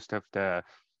encourage most of the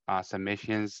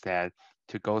submissions that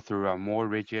to go through a more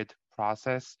rigid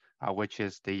process, which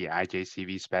is the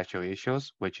AUGCV special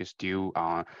issues, which is due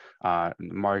on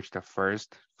March the 1st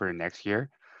for next year.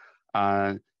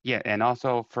 Yeah, and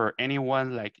also for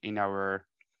anyone like in our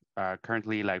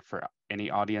currently, like for any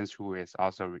audience who is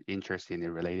also interested in the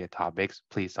related topics,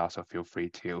 please also feel free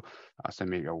to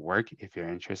submit your work if you're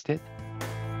interested.